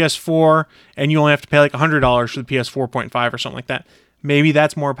in your PS4, and you only have to pay like $100 for the PS 4.5 or something like that. Maybe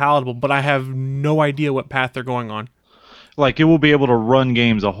that's more palatable, but I have no idea what path they're going on. Like, it will be able to run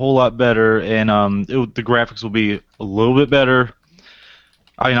games a whole lot better, and the graphics will be a little bit better.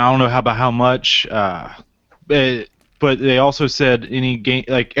 I mean, I don't know about how much, but they also said any game,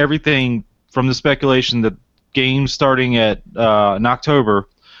 like everything from the speculation that games starting in October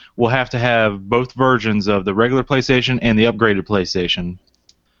will have to have both versions of the regular PlayStation and the upgraded PlayStation.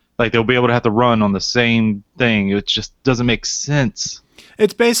 Like, they'll be able to have to run on the same thing. It just doesn't make sense.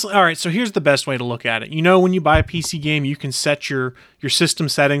 It's basically, all right, so here's the best way to look at it. When you buy a PC game, you can set your system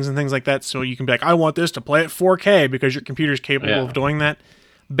settings and things like that, so you can be like, I want this to play at 4K because your computer's capable of doing that.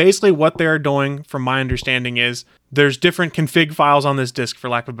 Basically, what they're doing, from my understanding, is there's different config files on this disk, for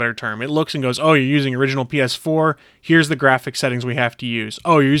lack of a better term. It looks and goes, oh, you're using original PS4, here's the graphic settings we have to use.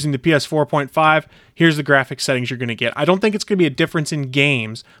 Oh, you're using the PS 4.5, here's the graphic settings you're going to get. I don't think it's going to be a difference in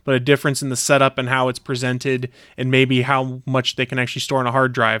games, but a difference in the setup and how it's presented, and maybe how much they can actually store on a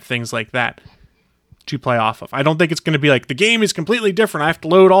hard drive, things like that, to play off of. I don't think it's going to be like, the game is completely different, I have to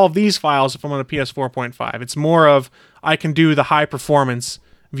load all of these files if I'm on a PS 4.5. It's more of, I can do the high performance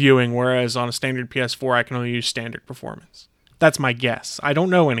viewing, whereas on a standard PS4 I can only use standard performance. That's my guess. I don't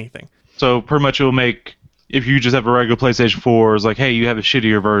know anything. So pretty much it'll make, if you just have a regular PlayStation 4, it's like, hey, you have a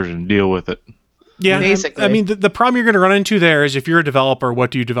shittier version, deal with it. Yeah, basically. I mean, the problem you're going to run into there is, if you're a developer,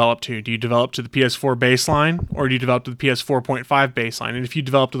 what do you develop to? Do you develop to the PS4 baseline, or do you develop to the PS 4.5 baseline? And if you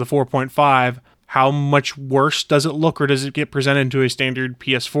develop to the 4.5, how much worse does it look, or does it get presented to a standard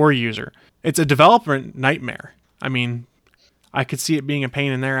PS4 user? It's a development nightmare. I mean, I could see it being a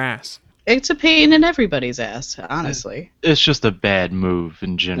pain in their ass. It's a pain in everybody's ass, honestly. It's just a bad move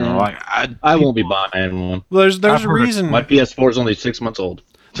in general. I won't be buying one. Well, there's a reason. My PS4 is only 6 months old.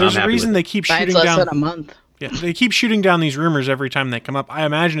 There's a reason they keep shooting less down. than a month. Yeah, they keep shooting down these rumors every time they come up. I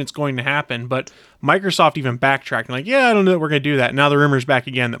imagine it's going to happen, but Microsoft even backtracked and like, yeah, I don't know that we're going to do that. Now the rumor's back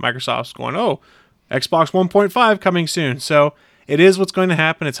again that Microsoft's going, oh, Xbox 1.5 coming soon. So it is what's going to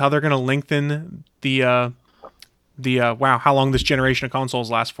happen. It's how they're going to lengthen the wow, how long this generation of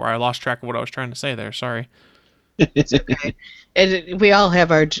consoles lasts for. I lost track of what I was trying to say there. Sorry. It's okay. We all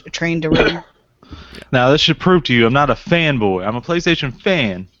have our train to run. Now, this should prove to you I'm not a fanboy. I'm a PlayStation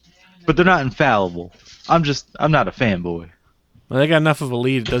fan, but they're not infallible. I'm not a fanboy. Well, they got enough of a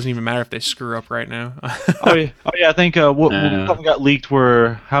lead. It doesn't even matter if they screw up right now. Oh yeah. I think something got leaked.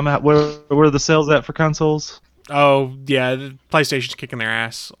 Where where are the sales at for consoles? Oh yeah, the PlayStation's kicking their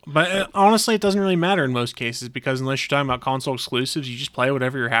ass. But honestly, it doesn't really matter in most cases because unless you're talking about console exclusives, you just play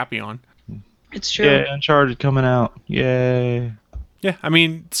whatever you're happy on. It's true. Yeah, Uncharted coming out. Yay. Yeah, I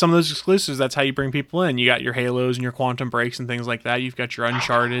mean, some of those exclusives, that's how you bring people in. You got your Halos and your Quantum Breaks and things like that. You've got your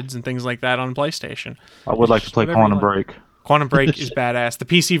Uncharteds and things like that on PlayStation. I would like to play Quantum Break. Quantum Break is badass. The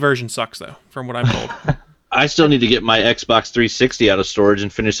PC version sucks, though, from what I'm told. I still need to get my Xbox 360 out of storage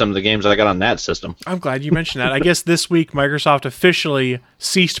and finish some of the games I got on that system. I'm glad you mentioned that. I guess this week, Microsoft officially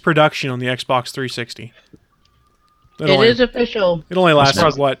ceased production on the Xbox 360. It is official. It only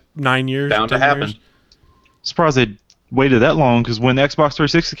lasted, 9 years? Bound to happen. Years? Surprised they waited that long, because when the Xbox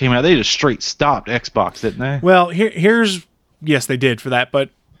 360 came out, they just straight stopped Xbox, didn't they? Well, here's... Yes, they did for that,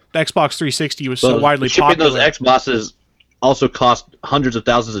 but the Xbox 360 was so widely shipping popular. Those Xboxes also cost hundreds of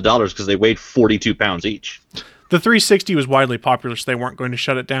thousands of dollars because they weighed 42 pounds each. The 360 was widely popular, so they weren't going to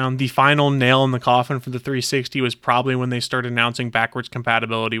shut it down. The final nail in the coffin for the 360 was probably when they started announcing backwards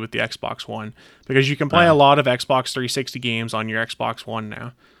compatibility with the Xbox One, because you can play a lot of Xbox 360 games on your Xbox One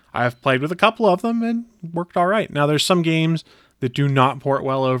now. I've played with a couple of them and worked all right. Now, there's some games that do not port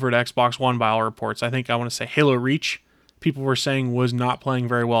well over to Xbox One by all reports. I think I want to say Halo Reach, people were saying was not playing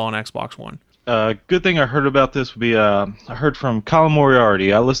very well on Xbox One. Good thing I heard about this would be I heard from Colin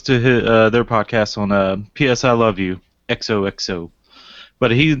Moriarty. I listened to their podcast on PS I Love You, XOXO.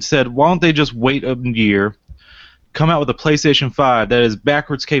 But he said, why don't they just wait a year, come out with a PlayStation 5 that is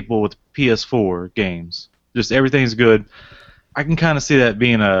backwards capable with PS4 games. Just everything's good. I can kind of see that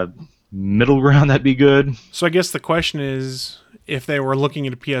being a middle ground that'd be good. So I guess the question is, if they were looking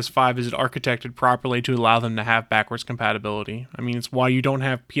at a PS5, is it architected properly to allow them to have backwards compatibility? I mean, it's why you don't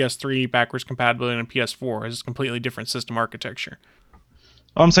have PS3 backwards compatibility and a PS4. It's a completely different system architecture.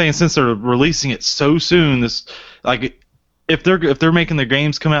 I'm saying since they're releasing it so soon, this if they're making their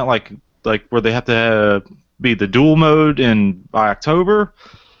games come out like where they have to be the dual mode by October,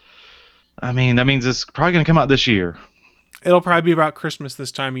 I mean that means it's probably going to come out this year. It'll probably be about Christmas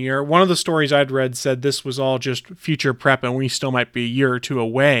this time of year. One of the stories I'd read said this was all just future prep and we still might be a year or two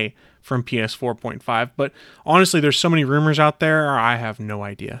away from PS 4.5. But honestly, there's so many rumors out there, I have no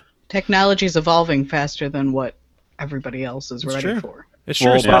idea. Technology's evolving faster than what everybody else is ready for. It's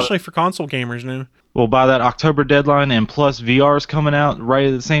true, especially for console gamers now. Well, by that October deadline and plus VR's coming out right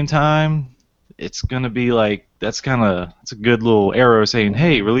at the same time, it's going to be like, it's a good little arrow saying,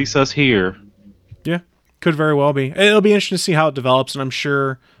 hey, release us here. Yeah. Could very well be. It'll be interesting to see how it develops, and I'm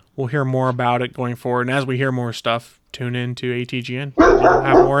sure we'll hear more about it going forward. And as we hear more stuff, tune in to ATGN. We'll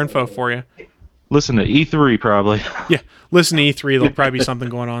have more info for you. Listen to E3, probably. Yeah, listen to E3. There'll probably be something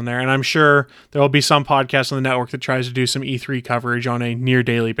going on there. And I'm sure there will be some podcast on the network that tries to do some E3 coverage on a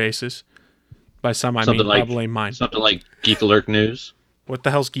near-daily basis. By some, I mean probably mine. Something like Geek Alert News. What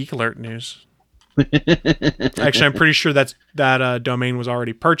the hell's Geek Alert News? Actually, I'm pretty sure that domain was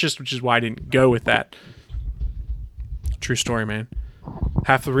already purchased, which is why I didn't go with that. True story, man.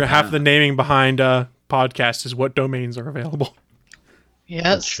 Half the naming behind podcasts is what domains are available.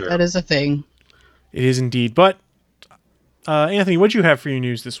 Yes, that is a thing. It is indeed. But Anthony, what'd you have for your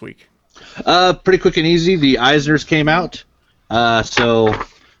news this week? Pretty quick and easy. The Eisners came out, so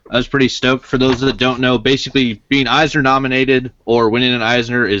I was pretty stoked. For those that don't know, basically being Eisner nominated or winning an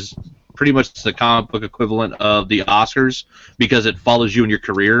Eisner is pretty much the comic book equivalent of the Oscars because it follows you in your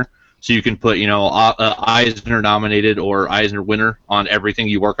career. So you can put, Eisner nominated or Eisner winner on everything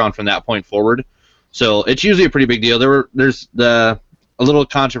you work on from that point forward. So it's usually a pretty big deal. There's a little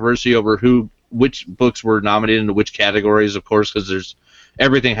controversy over which books were nominated into which categories, of course, because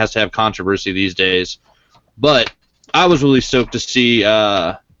everything has to have controversy these days. But I was really stoked to see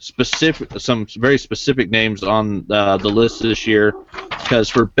some very specific names on the list this year, because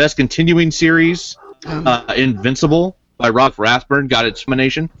for Best Continuing Series, Invincible by Rob Rathburn got its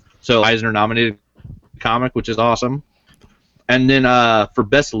nomination. So Eisner nominated comic, which is awesome. And then for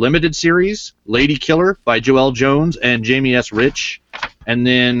Best Limited Series, Lady Killer by Joelle Jones and Jamie S. Rich. And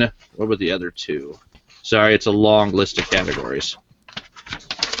then, what were the other two? Sorry, it's a long list of categories.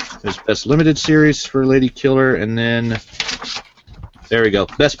 There's Best Limited Series for Lady Killer, and then, there we go.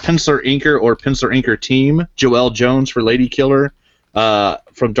 Best Penciler Inker or Penciler Inker Team, Joelle Jones for Lady Killer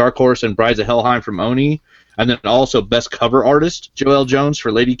from Dark Horse and Brides of Helheim from Oni. And then also Best Cover Artist, Joelle Jones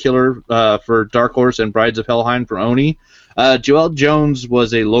for Lady Killer for Dark Horse and Brides of Helheim for Oni. Joelle Jones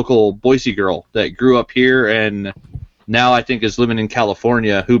was a local Boise girl that grew up here and now I think is living in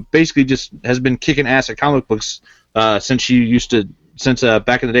California, who basically just has been kicking ass at comic books since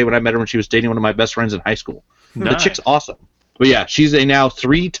back in the day when I met her when she was dating one of my best friends in high school. Nice. The chick's awesome. But yeah, she's a now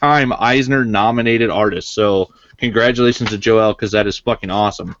 3-time Eisner nominated artist. So congratulations to Joelle, because that is fucking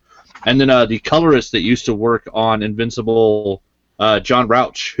awesome. And then the colorist that used to work on Invincible, John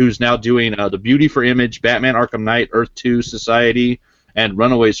Rauch, who's now doing The Beauty for Image, Batman Arkham Knight, Earth 2 Society, and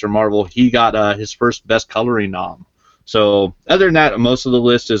Runaways for Marvel. He got his first Best Coloring nom. So other than that, most of the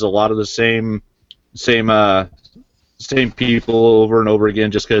list is a lot of the same people over and over again,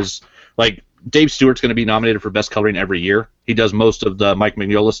 just because, like, Dave Stewart's going to be nominated for Best Coloring every year. He does most of the Mike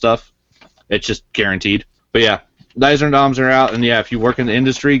Mignola stuff. It's just guaranteed. But yeah, the Eisner noms are out, and yeah, if you work in the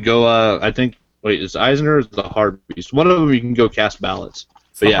industry, go, is Eisner or is the Harveys? One of them you can go cast ballots.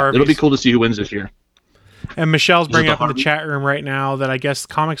 But yeah, it'll be cool to see who wins this year. And Michelle's bringing up in the chat room right now that I guess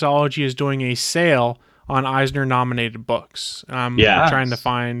Comixology is doing a sale on Eisner-nominated books. I'm trying to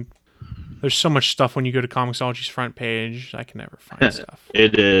find... There's so much stuff when you go to Comixology's front page. I can never find stuff.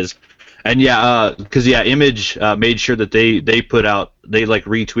 It is. And because Image made sure that they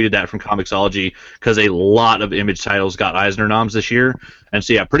retweeted that from Comixology, because a lot of Image titles got Eisner noms this year. And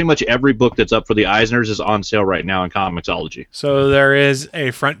so pretty much every book that's up for the Eisners is on sale right now in Comixology. So there is a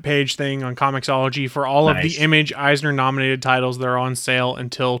front page thing on Comixology for all of the Image Eisner nominated titles that are on sale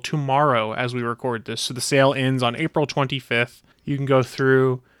until tomorrow as we record this. So the sale ends on April 25th. You can go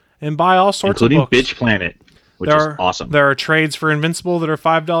through and buy all sorts of books. Including Bitch Planet, which is awesome. There are trades for Invincible that are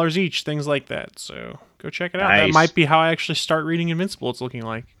 $5 each, things like that. So go check it out. That might be how I actually start reading Invincible, it's looking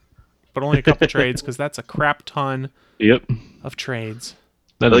like. But only a couple trades, because that's a crap ton of trades.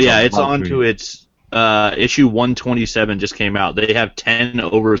 It's on to its issue 127 just came out. They have 10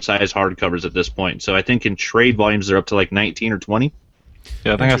 oversized hardcovers at this point. So I think in trade volumes they're up to like 19 or 20.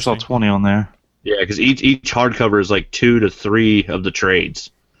 Yeah, I think I saw 20 on there. Yeah, because each hardcover is like 2 to 3 of the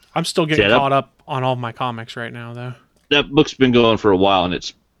trades. I'm still getting caught up on all of my comics right now, though. That book's been going for a while, and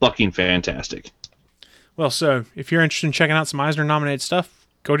it's fucking fantastic. Well, so if you're interested in checking out some Eisner-nominated stuff,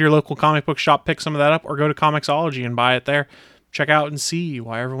 go to your local comic book shop, pick some of that up, or go to Comixology and buy it there. Check out and see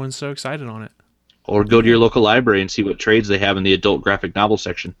why everyone's so excited on it. Or go to your local library and see what trades they have in the adult graphic novel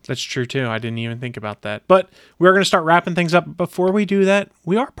section. That's true, too. I didn't even think about that. But we're going to start wrapping things up. Before we do that,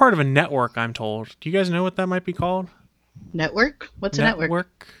 we are part of a network, I'm told. Do you guys know what that might be called? Network? What's a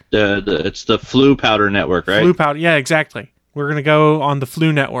network? It's the Flu Powder Network, right? Flu Powder, yeah, exactly. We're going to go on the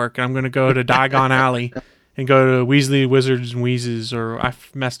Flu Network, and I'm going to go to Diagon Alley and go to Weasley Wizards and Wheezes, or I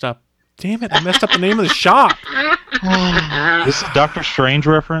messed up. Damn it, I messed up the name of the shop. This is Doctor Strange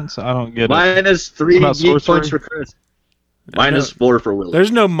reference? I don't get it. Minus 3 geek points for Chris. Minus 4 for Willie.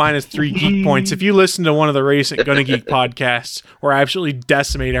 There's no minus 3 geek points. If you listen to one of the recent Gonna Geek podcasts where I absolutely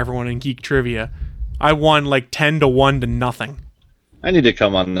decimate everyone in geek trivia, I won like 10 to 1 to nothing. I need to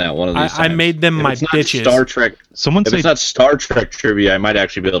come on that one of these times. I made them my bitches. Star Trek. If it's not Star Trek trivia, I might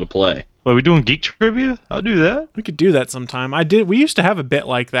actually be able to play. Are we doing geek trivia? I'll do that. We could do that sometime. We used to have a bit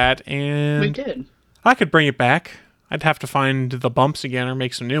like that, and we did. I could bring it back. I'd have to find the bumps again or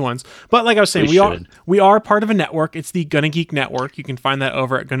make some new ones. But like I was saying, we are part of a network. It's the Gonna Geek Network. You can find that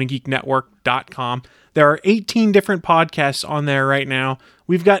over at GonnaGeekNetwork.com. There are 18 different podcasts on there right now.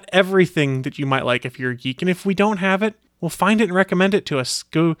 We've got everything that you might like if you're a geek. And if we don't have it, we'll find it and recommend it to us.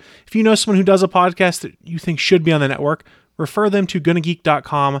 Go if you know someone who does a podcast that you think should be on the network, refer them to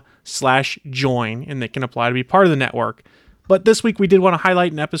GonnaGeek.com/join, and they can apply to be part of the network. But this week we did want to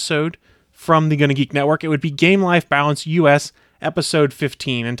highlight an episode from the Gonna Geek Network. It would be Game Life Balance US episode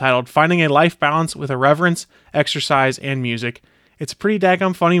 15, entitled Finding a Life Balance with Irreverence, Exercise, and Music. It's a pretty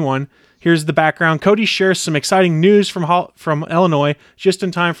daggum funny one. Here's the background. Cody shares some exciting news from Illinois just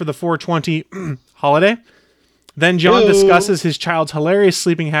in time for the 420 holiday. Then John discusses his child's hilarious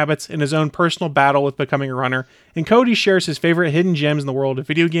sleeping habits and his own personal battle with becoming a runner. And Cody shares his favorite hidden gems in the world of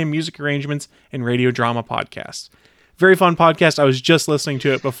video game music arrangements and radio drama podcasts. Very fun podcast. I was just listening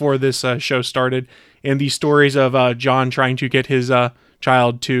to it before this show started. And the stories of John trying to get his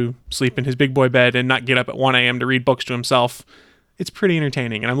child to sleep in his big boy bed and not get up at 1 a.m. to read books to himself. It's pretty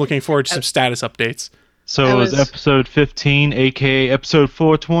entertaining. And I'm looking forward to some status updates. So it was episode 15, a.k.a. episode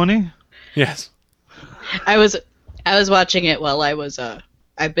 420? Yes. I was watching it while I was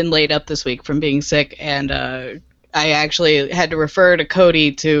I've been laid up this week from being sick, and I actually had to refer to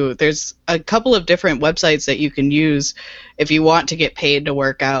Cody to, there's a couple of different websites that you can use if you want to get paid to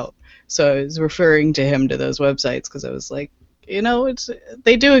work out. So I was referring to him to those websites because I was like,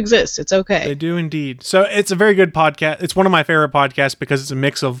 they do exist. It's okay. They do indeed. So it's a very good podcast. It's one of my favorite podcasts because it's a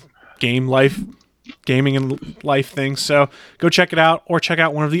mix of gaming and life things. So go check it out, or check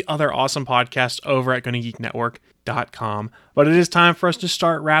out one of the other awesome podcasts over at Gonna Geek Network. gonaggeek.com. But it is time for us to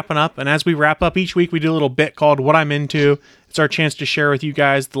start wrapping up. And as we wrap up each week, we do a little bit called What I'm Into. It's our chance to share with you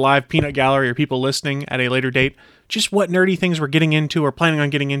guys, the live peanut gallery, or people listening at a later date, just what nerdy things we're getting into or planning on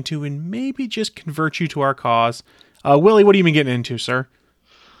getting into, and maybe just convert you to our cause. Willie, what have you been getting into, sir?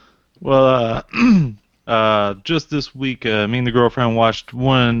 Well, just this week, me and the girlfriend watched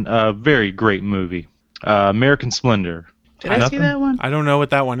one very great movie, American Splendor. Did I see that one? I don't know what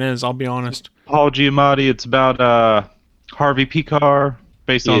that one is, I'll be honest. Paul Giamatti. It's about Harvey Picar,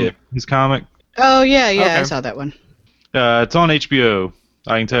 based on his comic. Oh, yeah, Okay. I saw that one. It's on HBO.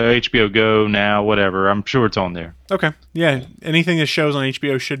 I can tell HBO Go now, whatever. I'm sure it's on there. Okay. Yeah, anything that shows on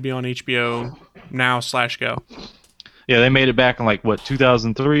HBO should be on HBO now/go. Yeah, they made it back in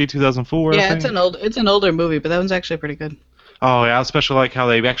 2003, 2004. Yeah, it's an older movie, but that one's actually pretty good. Oh yeah, I especially like how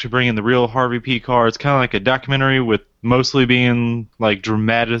they actually bring in the real Harvey Picar. It's kind of like a documentary with mostly being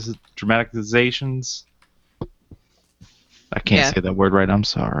dramatizations. I can't say that word right. I'm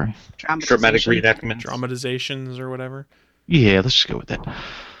sorry. Dramatic reenactments. Dramatizations or whatever. Yeah, let's just go with that.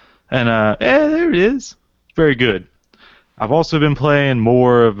 And there it is. Very good. I've also been playing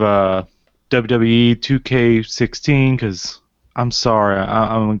more of WWE 2K16 because I'm sorry,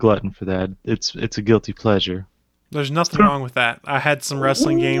 I'm a glutton for that. It's a guilty pleasure. There's nothing wrong with that. I had some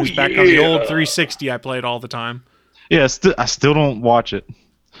wrestling games back on the old 360 I played all the time. Yeah, I still don't watch it.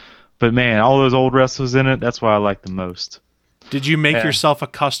 But man, all those old wrestlers in it, that's what I like the most. Did you make yourself a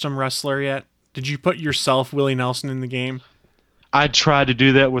custom wrestler yet? Did you put yourself, Willie Nelson, in the game? I tried to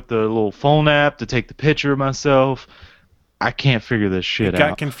do that with the little phone app to take the picture of myself. I can't figure this shit out.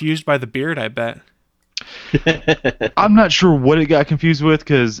 Got confused by the beard, I bet. I'm not sure what it got confused with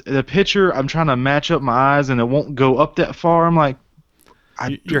because the picture, I'm trying to match up my eyes and it won't go up that far. I'm like...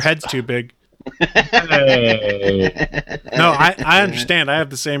 Your head's too big. No, I understand. I have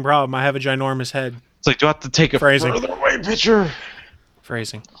the same problem. I have a ginormous head. It's like, do I have to take a further away picture?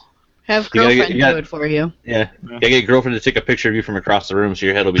 Phrasing. Have girlfriend do it for you. Yeah. You gotta get a girlfriend to take a picture of you from across the room so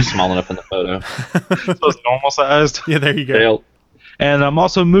your head will be small enough in the photo. So it's normal sized? Yeah, there you go. And I'm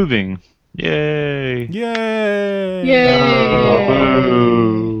also moving. Yay! Yay!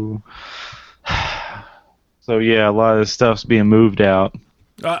 Oh. So yeah, a lot of this stuff's being moved out.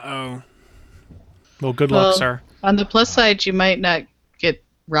 Uh-oh. Well, good luck, sir. On the plus side, you might not get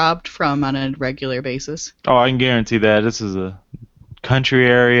robbed from on a regular basis. Oh, I can guarantee that. This is a country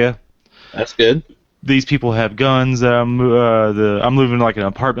area. That's good. These people have guns. I'm living in an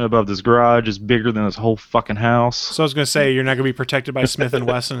apartment above this garage. It's bigger than this whole fucking house. So I was going to say, you're not going to be protected by Smith &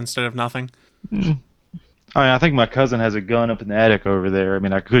 Wesson instead of nothing? I think my cousin has a gun up in the attic over there. I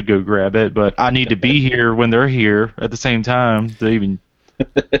mean, I could go grab it, but I need to be here when they're here at the same time to even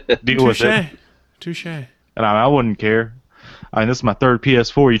deal with it. Touche. And I wouldn't care. I mean, this is my third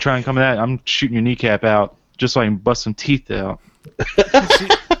PS4. You try and come at it, I'm shooting your kneecap out just so I can bust some teeth out.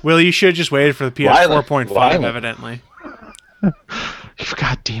 Well, you should have just waited for the PS 4.5, evidently.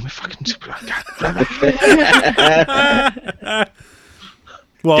 God damn it, fucking...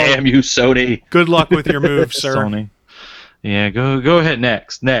 Well, damn you, Sony. Good luck with your move, sir. Sony. Yeah, go ahead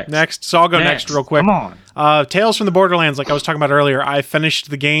next. So I'll go next real quick. Come on. Tales from the Borderlands, like I was talking about earlier, I finished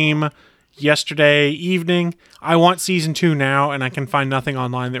the game yesterday evening. I want Season 2 now, and I can find nothing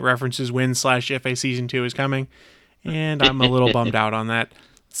online that references when/if a Season 2 is coming. And I'm a little bummed out on that.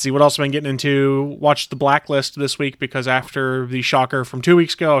 Let's see what else I've been getting into. Watched The Blacklist this week because after the shocker from 2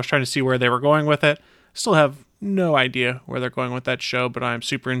 weeks ago, I was trying to see where they were going with it. Still have no idea where they're going with that show, but I'm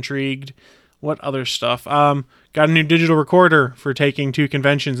super intrigued. What other stuff? Got a new digital recorder for taking to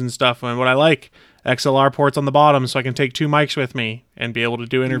conventions and stuff. And what I like, XLR ports on the bottom so I can take 2 mics with me and be able to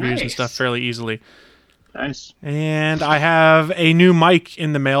do interviews and stuff fairly easily. Nice. And I have a new mic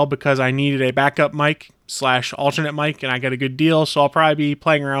in the mail because I needed a backup mic / alternate mic, and I got a good deal, so I'll probably be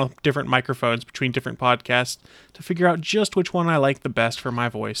playing around with different microphones between different podcasts to figure out just which one I like the best for my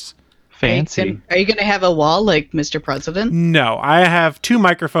voice. Fancy. Are you going to have a wall like Mr. President? No, I have 2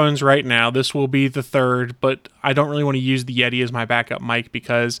 microphones right now. This will be the third, but I don't really want to use the Yeti as my backup mic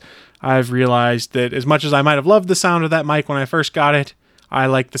because I've realized that as much as I might have loved the sound of that mic when I first got it, I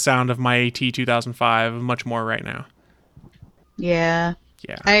like the sound of my AT2005 much more right now. Yeah.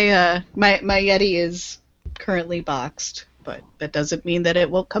 My Yeti is currently boxed, but that doesn't mean that it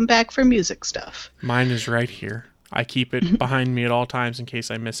won't come back for music stuff. Mine is right here. I keep it behind me at all times in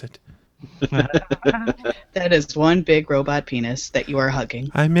case I miss it. That is one big robot penis that you are hugging.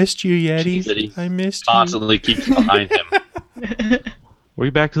 I missed you, Yeti. I missed you. Constantly keeps behind him. Were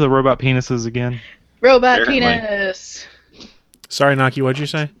you back to the robot penises again? Robot penis. Sorry, Naki, what'd you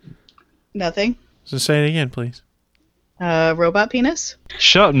say? Nothing. So say it again, please. Robot penis?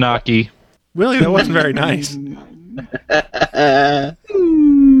 Shut up, Naki. Really, that wasn't very nice.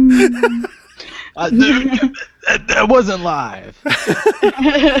 That wasn't live.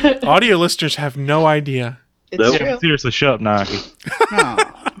 Audio listeners have no idea. It's true. Seriously, shut up, Naki.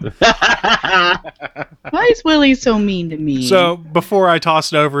 Why is Willie so mean to me? So before I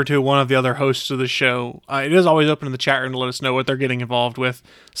toss it over to one of the other hosts of the show, it is always open in the chat room to let us know what they're getting involved with.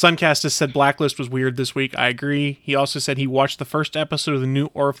 Suncast has said Blacklist was weird this week. I agree. He also said he watched the first episode of the new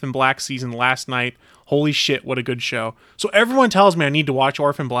Orphan Black season last night. Holy shit, what a good show. So everyone tells me I need to watch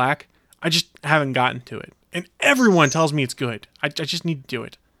Orphan Black. I just haven't gotten to it. And everyone tells me it's good. I just need to do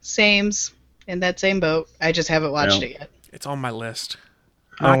it. Same's. In that same boat. I just haven't watched it yet. It's on my list.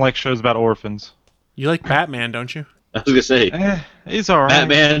 I don't like shows about orphans. You like Batman, don't you? I was gonna say, he's all right.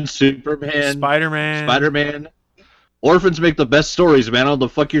 Batman, Superman, Spider-Man. Orphans make the best stories, man. I don't know the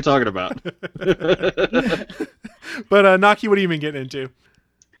fuck you're talking about. But Naki, what have you been getting into?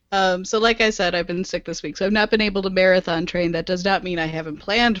 So like I said, I've been sick this week, so I've not been able to marathon train. That does not mean I haven't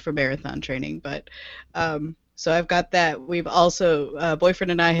planned for marathon training, but so I've got that. We've also,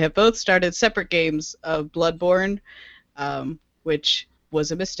 boyfriend and I have both started separate games of Bloodborne, which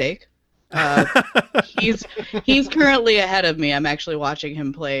was a mistake. He's currently ahead of me. I'm actually watching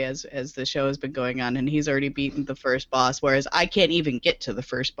him play as the show has been going on, and he's already beaten the first boss, whereas I can't even get to the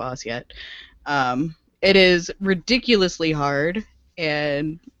first boss yet. It is ridiculously hard,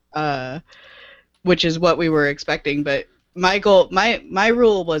 and which is what we were expecting, but my goal, my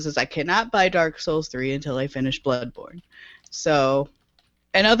rule was I cannot buy Dark Souls 3 until I finish Bloodborne. So,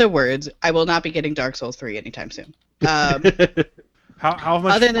 in other words, I will not be getting Dark Souls 3 anytime soon. How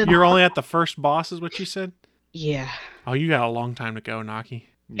much? You're only at the first boss, is what you said? Yeah. Oh, you got a long time to go, Naki.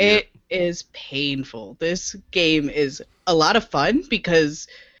 It is painful. This game is a lot of fun because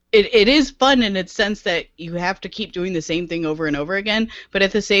it is fun in its sense that you have to keep doing the same thing over and over again, but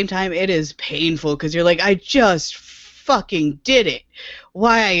at the same time, it is painful because you're like, I just fucking did it.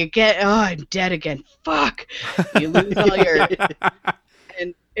 Why again? Oh, I'm dead again. Fuck. You lose all your,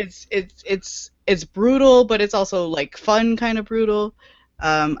 and it's brutal, but it's also like fun kind of brutal.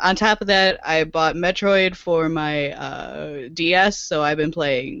 On top of that, I bought Metroid for my DS, so I've been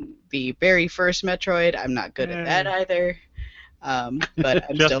playing the very first Metroid. I'm not good at that either, but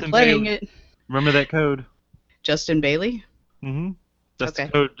I'm still playing it. Remember that code? Justin Bailey? Mm-hmm. That's the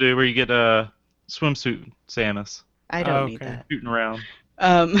code where you get a swimsuit, Samus. I don't need that. Shooting around.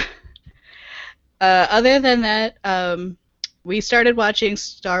 Other than that, we started watching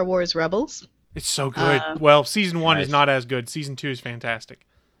Star Wars Rebels. It's so good. Well, season 1 is not as good. Season 2 is fantastic.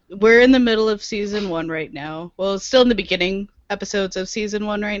 We're in the middle of season 1 right now. Well, it's still in the beginning episodes of season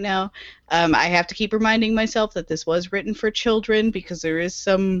 1 right now. I have to keep reminding myself that this was written for children because there is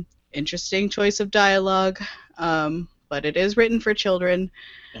some interesting choice of dialogue. But it is written for children.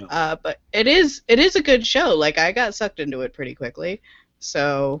 But it is a good show. Like, I got sucked into it pretty quickly.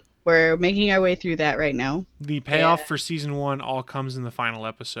 So we're making our way through that right now. The payoff for season 1 all comes in the final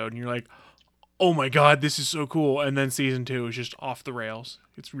episode, and you're like, oh my god, this is so cool. And then season 2 is just off the rails.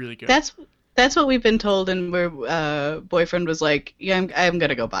 It's really good. That's what we've been told, and boyfriend was like, yeah, I'm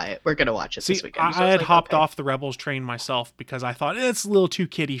gonna go buy it. We're gonna watch it this weekend. I had hopped off the Rebels train myself because I thought it's a little too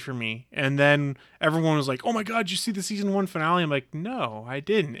kiddie for me. And then everyone was like, oh my god, did you see the season 1 finale? I'm like, no, I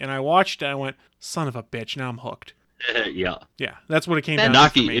didn't. And I watched it, and I went, son of a bitch, now I'm hooked. Yeah, that's what it came down to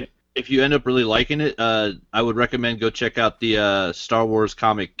for me. If you end up really liking it, I would recommend go check out the Star Wars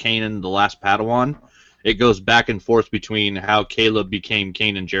comic Kanan, the Last Padawan. It goes back and forth between how Caleb became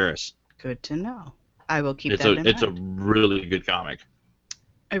Kanan Jarrus. Good to know. I will keep that in mind. It's a really good comic.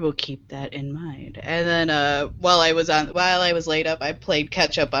 I will keep that in mind. And then while I was laid up, I played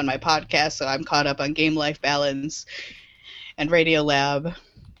catch up on my podcast, so I'm caught up on Game Life Balance and Radio Lab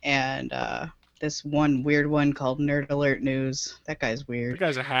and this one weird one called Nerd Alert News. That guy's weird. That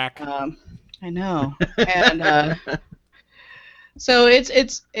guy's a hack. I know. And so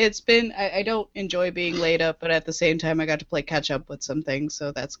it's been I don't enjoy being laid up, but at the same time I got to play catch up with some things,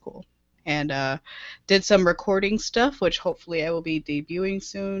 so that's cool. And did some recording stuff, which hopefully I will be debuting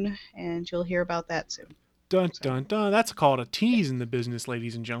soon, and you'll hear about that soon. Dun dun dun. That's called a tease in the business,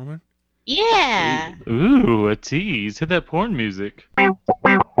 ladies and gentlemen. Yeah. Ooh, a tease. Hit that porn music.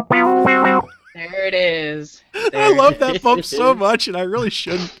 There it is. I love that bump so much, and I really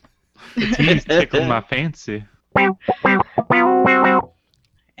shouldn't. The tease tickled my fancy.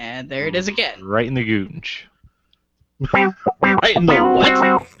 And there it is again. Right in the gooch. Right in the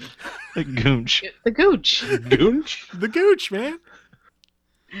what? The gooch. The gooch. Gooch? The gooch, man.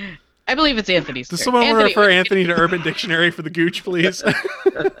 I believe it's Anthony's Does turn. someone want to refer Anthony to Urban Dictionary for the gooch, please?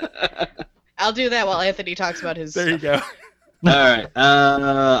 I'll do that while Anthony talks about his There you go. All right.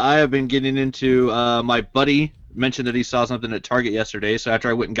 I have been getting into my buddy mentioned that he saw something at Target yesterday. So after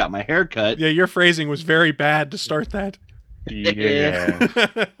I went and got my hair cut, Yeah, your phrasing was very bad to start that. Yeah.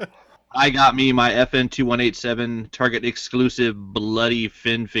 I got me my FN2187 Target exclusive bloody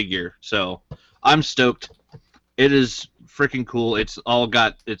Finn figure. So I'm stoked. It is freaking cool. It's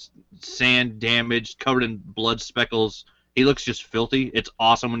sand damaged, covered in blood speckles. He looks just filthy. It's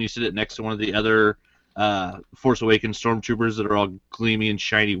awesome when you sit it next to one of the other Force Awakens stormtroopers that are all gleamy and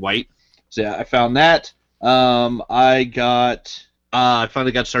shiny white. So yeah, I found that. I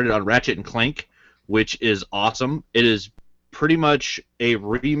finally got started on Ratchet and Clank, which is awesome. It is pretty much a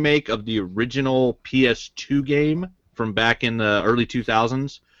remake of the original PS2 game from back in the early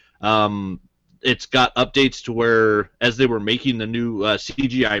 2000s. It's got updates to where, as they were making the new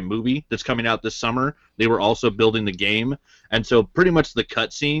CGI movie that's coming out this summer, they were also building the game. And so pretty much the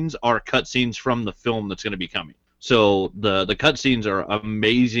cutscenes are cutscenes from the film that's going to be coming. So the cutscenes are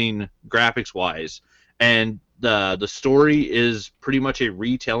amazing graphics-wise. And the story is pretty much a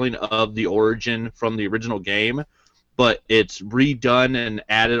retelling of the origin from the original game, but it's redone and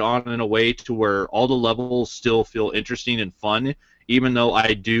added on in a way to where all the levels still feel interesting and fun, even though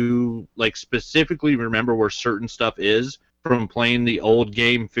I do specifically remember where certain stuff is from playing the old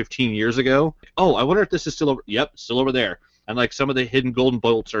game 15 years ago. Oh, I wonder if this is still over. Yep, still over there. And some of the hidden golden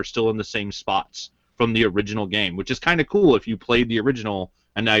bolts are still in the same spots from the original game, which is kind of cool if you played the original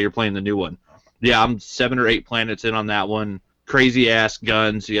and now you're playing the new one. Yeah, I'm 7 or 8 planets in on that one. Crazy ass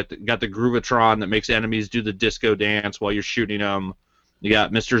guns. You got the Groovatron that makes enemies do the disco dance while you're shooting them. You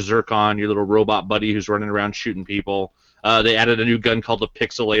got Mr. Zircon, your little robot buddy who's running around shooting people. They added a new gun called the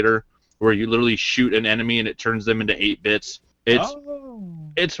Pixelator, where you literally shoot an enemy and it turns them into 8 bits.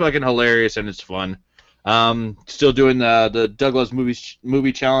 It's fucking hilarious and it's fun. Still doing the Douglas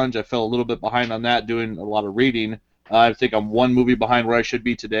movie challenge. I fell a little bit behind on that, doing a lot of reading. I think I'm 1 movie behind where I should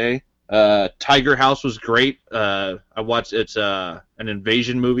be today. Tiger House was great. I watched it's an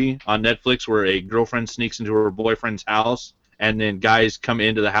invasion movie on Netflix where a girlfriend sneaks into her boyfriend's house and then guys come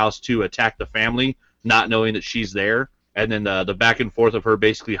into the house to attack the family, not knowing that she's there. And then the back and forth of her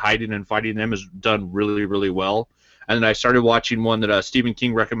basically hiding and fighting them is done really, really well. And then I started watching one that Stephen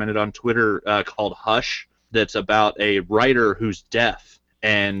King recommended on Twitter called Hush, that's about a writer who's deaf.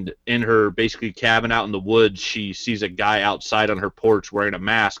 And in her basically cabin out in the woods, she sees a guy outside on her porch wearing a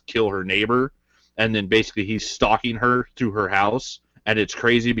mask kill her neighbor. And then basically he's stalking her through her house. And it's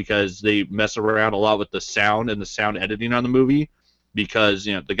crazy because they mess around a lot with the sound and the sound editing on the movie. Because,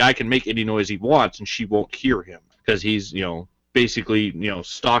 the guy can make any noise he wants and she won't hear him. Because he's, basically,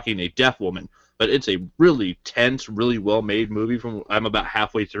 stalking a deaf woman. But it's a really tense, really well-made movie. I'm about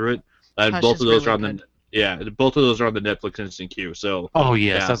halfway through it. And both of those are on both of those are on the Netflix instant queue. So. Oh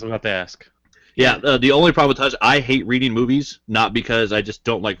yes, I was about to ask. Yeah, the only problem with Hush, I hate reading movies, not because I just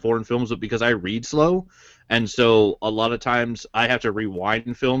don't like foreign films, but because I read slow, and so a lot of times I have to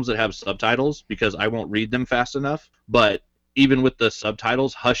rewind films that have subtitles because I won't read them fast enough. But even with the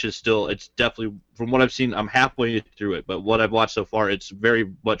subtitles, Hush is still, it's definitely, from what I've seen, I'm halfway through it, but what I've watched so far, it's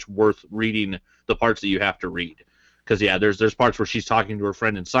very much worth reading the parts that you have to read. Because, there's parts where she's talking to her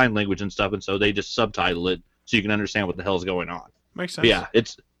friend in sign language and stuff, and so they just subtitle it so you can understand what the hell's going on. Makes sense. But yeah,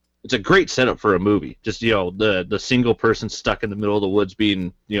 it's a great setup for a movie. Just, the single person stuck in the middle of the woods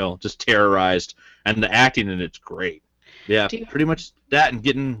being, just terrorized, and the acting in it's great. Yeah, pretty much that, and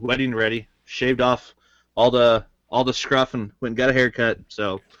getting wedding ready. Shaved off all the scruff and went and got a haircut.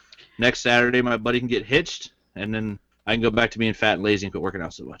 So next Saturday my buddy can get hitched, and then I can go back to being fat and lazy and quit working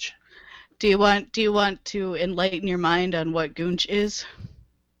out so much. Do you want to enlighten your mind on what Goonch is?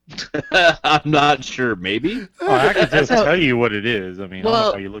 I'm not sure. Maybe. I can just tell you what it is. I mean, I don't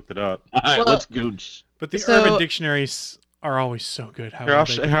know how you looked it up. All right, let's Goonch. But the urban dictionaries are always so good.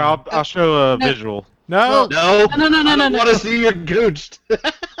 I'll show a visual. No. No. I want to see you Goonched.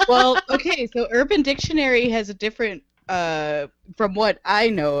 Well, okay, so Urban Dictionary has a different, from what I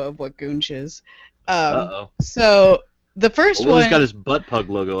know of what Goonch is. So the first one. He's got his butt plug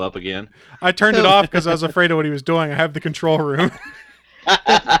logo up again. I turned it off because I was afraid of what he was doing. I have the control room.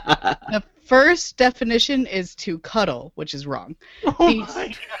 The first definition is to cuddle, which is wrong.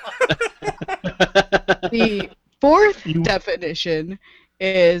 The fourth definition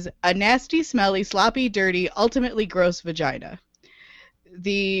is a nasty, smelly, sloppy, dirty, ultimately gross vagina.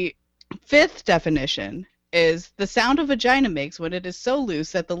 The fifth definition is the sound a vagina makes when it is so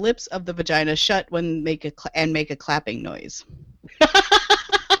loose that the lips of the vagina shut when make a clapping noise.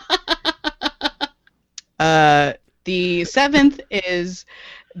 The seventh is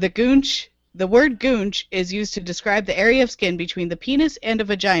the goonch. The word goonch is used to describe the area of skin between the penis and a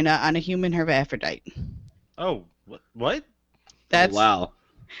vagina on a human hermaphrodite. Oh, what? That's wow.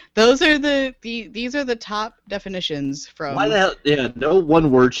 Those are these are the top definitions from. Why the hell? Yeah, no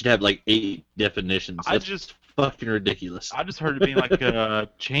one word should have like 8 definitions. That's just fucking ridiculous. I just heard it being like a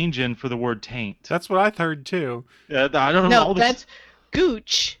change in for the word taint. That's what I heard too. Yeah, I don't know. No, that's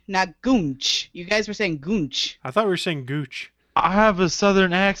gooch, not goonch. You guys were saying goonch. I thought we were saying gooch. I have a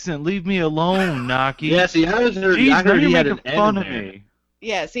southern accent. Leave me alone, Naki. Yeah, see, I heard he had an N in there.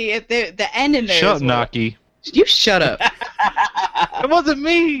 Yeah, see, the N in there. Shut up, Naki. You shut up. It wasn't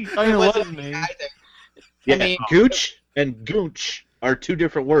me. It wasn't me either. Yeah, I mean, gooch and goonch are 2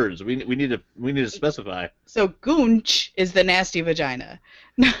 different words. We need to specify. So goonch is the nasty vagina.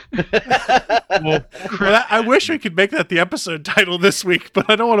 Well, I wish we could make that the episode title this week, but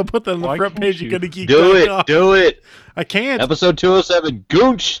I don't want to put that on the front page. You're gonna keep do it. I can't. Episode 207,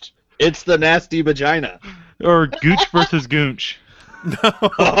 goonched. It's the nasty vagina. Or gooch versus goonch. No.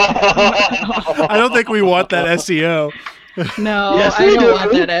 I don't think we want that SEO. No, yes, I don't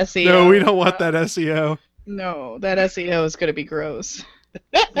want that SEO. No, we don't want that SEO. No, that SEO is going to be gross.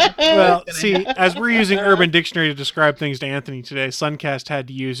 Well, see, as we're using Urban Dictionary to describe things to Anthony today, Suncast had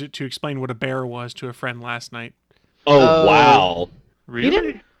to use it to explain what a bear was to a friend last night. Oh, wow.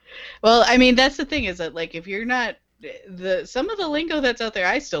 Really? Well, I mean, that's the thing is that, like, if you're not... some of the lingo that's out there,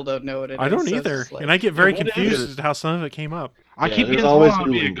 I still don't know what it is. I don't either, like, and I get very confused as to how some of it came up. I keep getting always to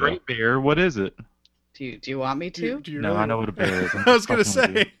be a great bear. What is it? Do you want me to? Do you no, really? I know what a bear is. I was going to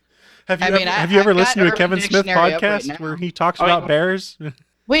say, have you ever listened to a Kevin Smith podcast where he talks about bears?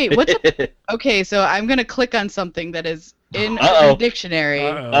 Wait, what's up? Okay, so I'm going to click on something that is in Urban Dictionary.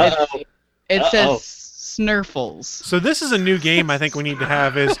 It says snurfles. So this is a new game I think we need to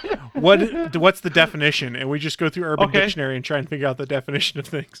have is what's the definition? And we just go through Urban Dictionary and try and figure out the definition of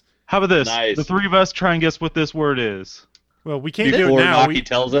things. How about this? Nice. The 3 of us try and guess what this word is. Well, we can't Before do it now. Naki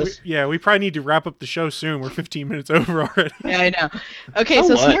tells us. We probably need to wrap up the show soon. We're 15 minutes over already. Yeah, I know. Okay,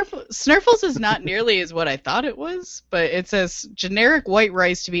 so snurfles is not nearly as what I thought it was, but it says generic white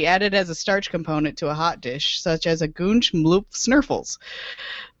rice to be added as a starch component to a hot dish, such as a goonch, mloop, snurfles.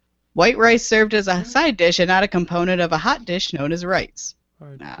 White rice served as a side dish and not a component of a hot dish known as rice.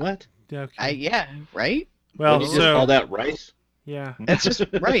 What? Okay. Yeah, right? Well, you just call that rice? Yeah. That's just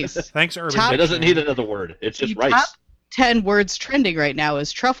rice. Thanks, Urban. It doesn't need another word. It's just rice. Top 10 words trending right now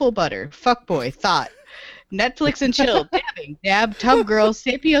is truffle butter, fuckboy, thought, Netflix and chill, dabbing, dab, tub girl,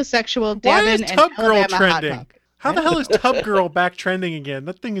 sapiosexual, dabbing, Why is and tub girl Alabama hot trending? dog. How the hell is tub girl back trending again?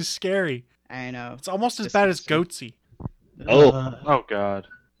 That thing is scary. I know. It's almost as bad as goatsy. Oh God.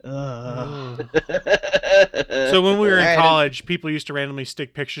 So when we were in college, people used to randomly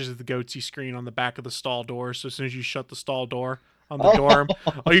stick pictures of the goatsy screen on the back of the stall door. So as soon as you shut the stall door on the dorm,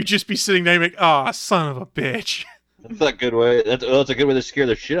 you'd just be sitting there and be like, "Oh, son of a bitch." That's a good way. That's a good way to scare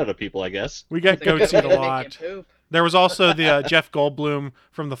the shit out of people, I guess. We got goatsied a lot. There was also the Jeff Goldblum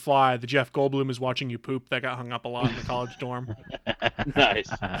from The Fly. The Jeff Goldblum is watching you poop that got hung up a lot in the college dorm. Nice.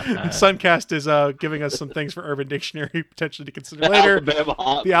 Suncast is giving us some things for Urban Dictionary potentially to consider later.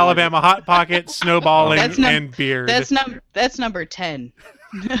 The Alabama Hot Pocket, snowballing, and beard. That's number 10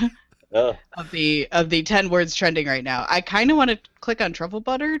 of the 10 words trending right now. I kind of want to click on truffle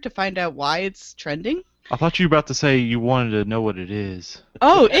butter to find out why it's trending. I thought you were about to say you wanted to know what it is.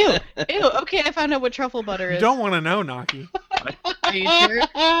 Oh, ew. Okay, I found out what truffle butter is. You don't want to know, Naki. Are you sure?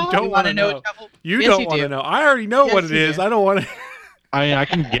 You don't want to know. You Yes, don't you want to do. know. I already know Yes, what it you is. do. I don't want to. I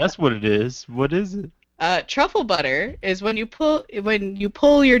can guess what it is. What is it? Truffle butter is when you pull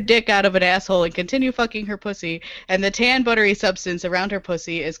your dick out of an asshole and continue fucking her pussy, and the tan buttery substance around her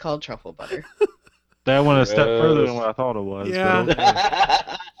pussy is called truffle butter. That went a step further than what I thought it was. Yeah. But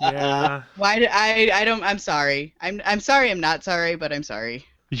okay. Yeah. Why do I don't? I'm sorry. I'm sorry. I'm not sorry, but I'm sorry.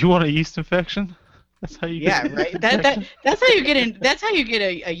 You want a yeast infection? That's how you Yeah, get right. That's how you get in. That's how you get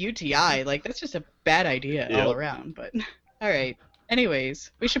a UTI. Like that's just a bad idea all around. But all right.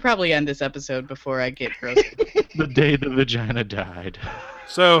 Anyways, we should probably end this episode before I get gross. The day the vagina died.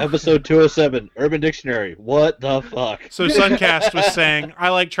 So episode 207, Urban Dictionary. What the fuck? So Suncast was saying, I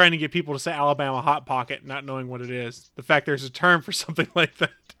like trying to get people to say Alabama Hot Pocket, not knowing what it is. The fact there's a term for something like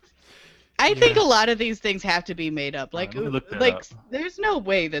that. I think a lot of these things have to be made up. Like up. there's no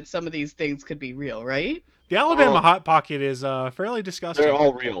way that some of these things could be real, right? The Alabama Hot Pocket is fairly disgusting. They're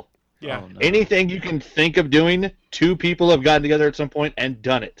all real. Yeah. Oh, no. Anything you can think of doing, 2 people have gotten together at some point and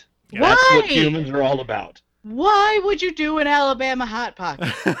done it. Yeah. That's what Why? humans are all about. Why would you do an Alabama Hot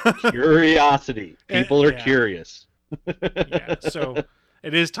Pocket? Curiosity. People are curious. Yeah. So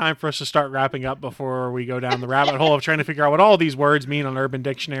it is time for us to start wrapping up before we go down the rabbit hole of trying to figure out what all these words mean on Urban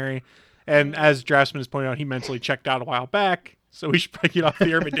Dictionary. And as Draftsman has pointed out, he mentally checked out a while back. So we should break it off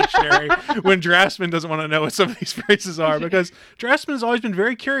the Urban Dictionary when Draftsman doesn't want to know what some of these phrases are, because Draftsman has always been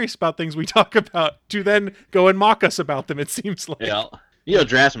very curious about things we talk about to then go and mock us about them, it seems like. Yeah.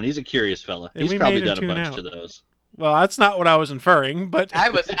 Draftsman, he's a curious fella. He's probably done a bunch of those. Well, that's not what I was inferring, but... I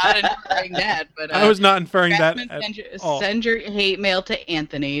was not inferring that, but... I was not inferring that Send your hate mail to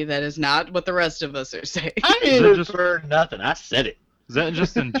Anthony. That is not what the rest of us are saying. I didn't infer nothing. I said it. Is that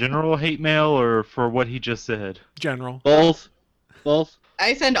just in general hate mail or for what he just said? General. Both.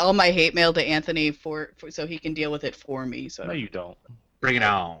 I send all my hate mail to Anthony for so he can deal with it for me. So no, you don't. Bring it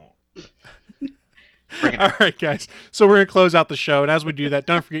on. All right, guys. So we're going to close out the show. And as we do that,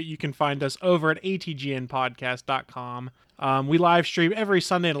 don't forget you can find us over at atgnpodcast.com. We live stream every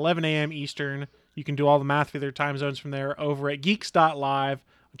Sunday at 11 a.m. Eastern. You can do all the math for their time zones from there over at geeks.live,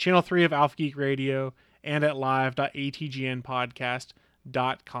 channel 3 of Alpha Geek Radio, and at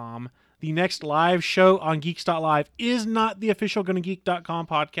live.atgnpodcast.com. The next live show on geeks.live is not the official GonnaGeek.com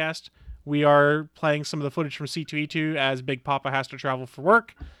podcast. We are playing some of the footage from C2E2 as Big Papa has to travel for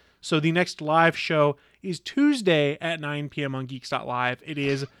work. So the next live show is Tuesday at 9 p.m. on Geeks.live. It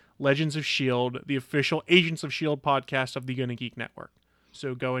is Legends of S.H.I.E.L.D., the official Agents of S.H.I.E.L.D. podcast of the Gonna Geek Network.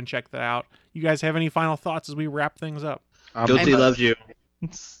 So go and check that out. You guys have any final thoughts as we wrap things up? Guilty loves you.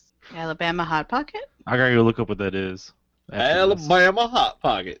 Alabama Hot Pocket? I gotta go look up what that is. Alabama Hot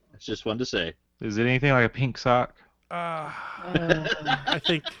Pocket. It's just fun to say. Is it anything like a pink sock? I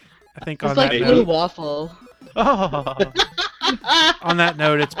think it's on like that blue note, waffle. on that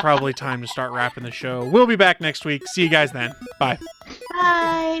note, it's probably time to start wrapping the show. We'll be back next week. See you guys then. Bye.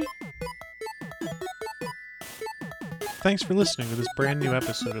 Bye. Thanks for listening to this brand new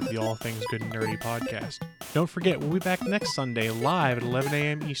episode of the All Things Good and Nerdy podcast. Don't forget, we'll be back next Sunday live at 11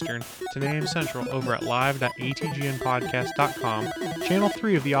 a.m. Eastern, 10 a.m. Central over at live.atgnpodcast.com, channel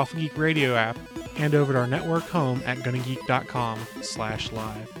 3 of the Alpha Geek Radio app, and over at our network home at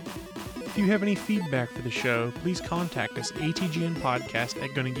gonnageek.com/live. If you have any feedback for the show, please contact us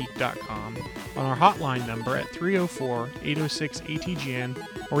atgnpodcast@gonnageek.com, on our hotline number at 304-806-ATGN,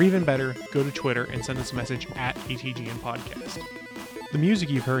 or even better, go to Twitter and send us a message at ATGN Podcast. The music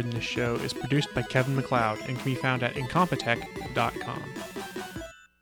you've heard in this show is produced by Kevin MacLeod and can be found at incompetech.com.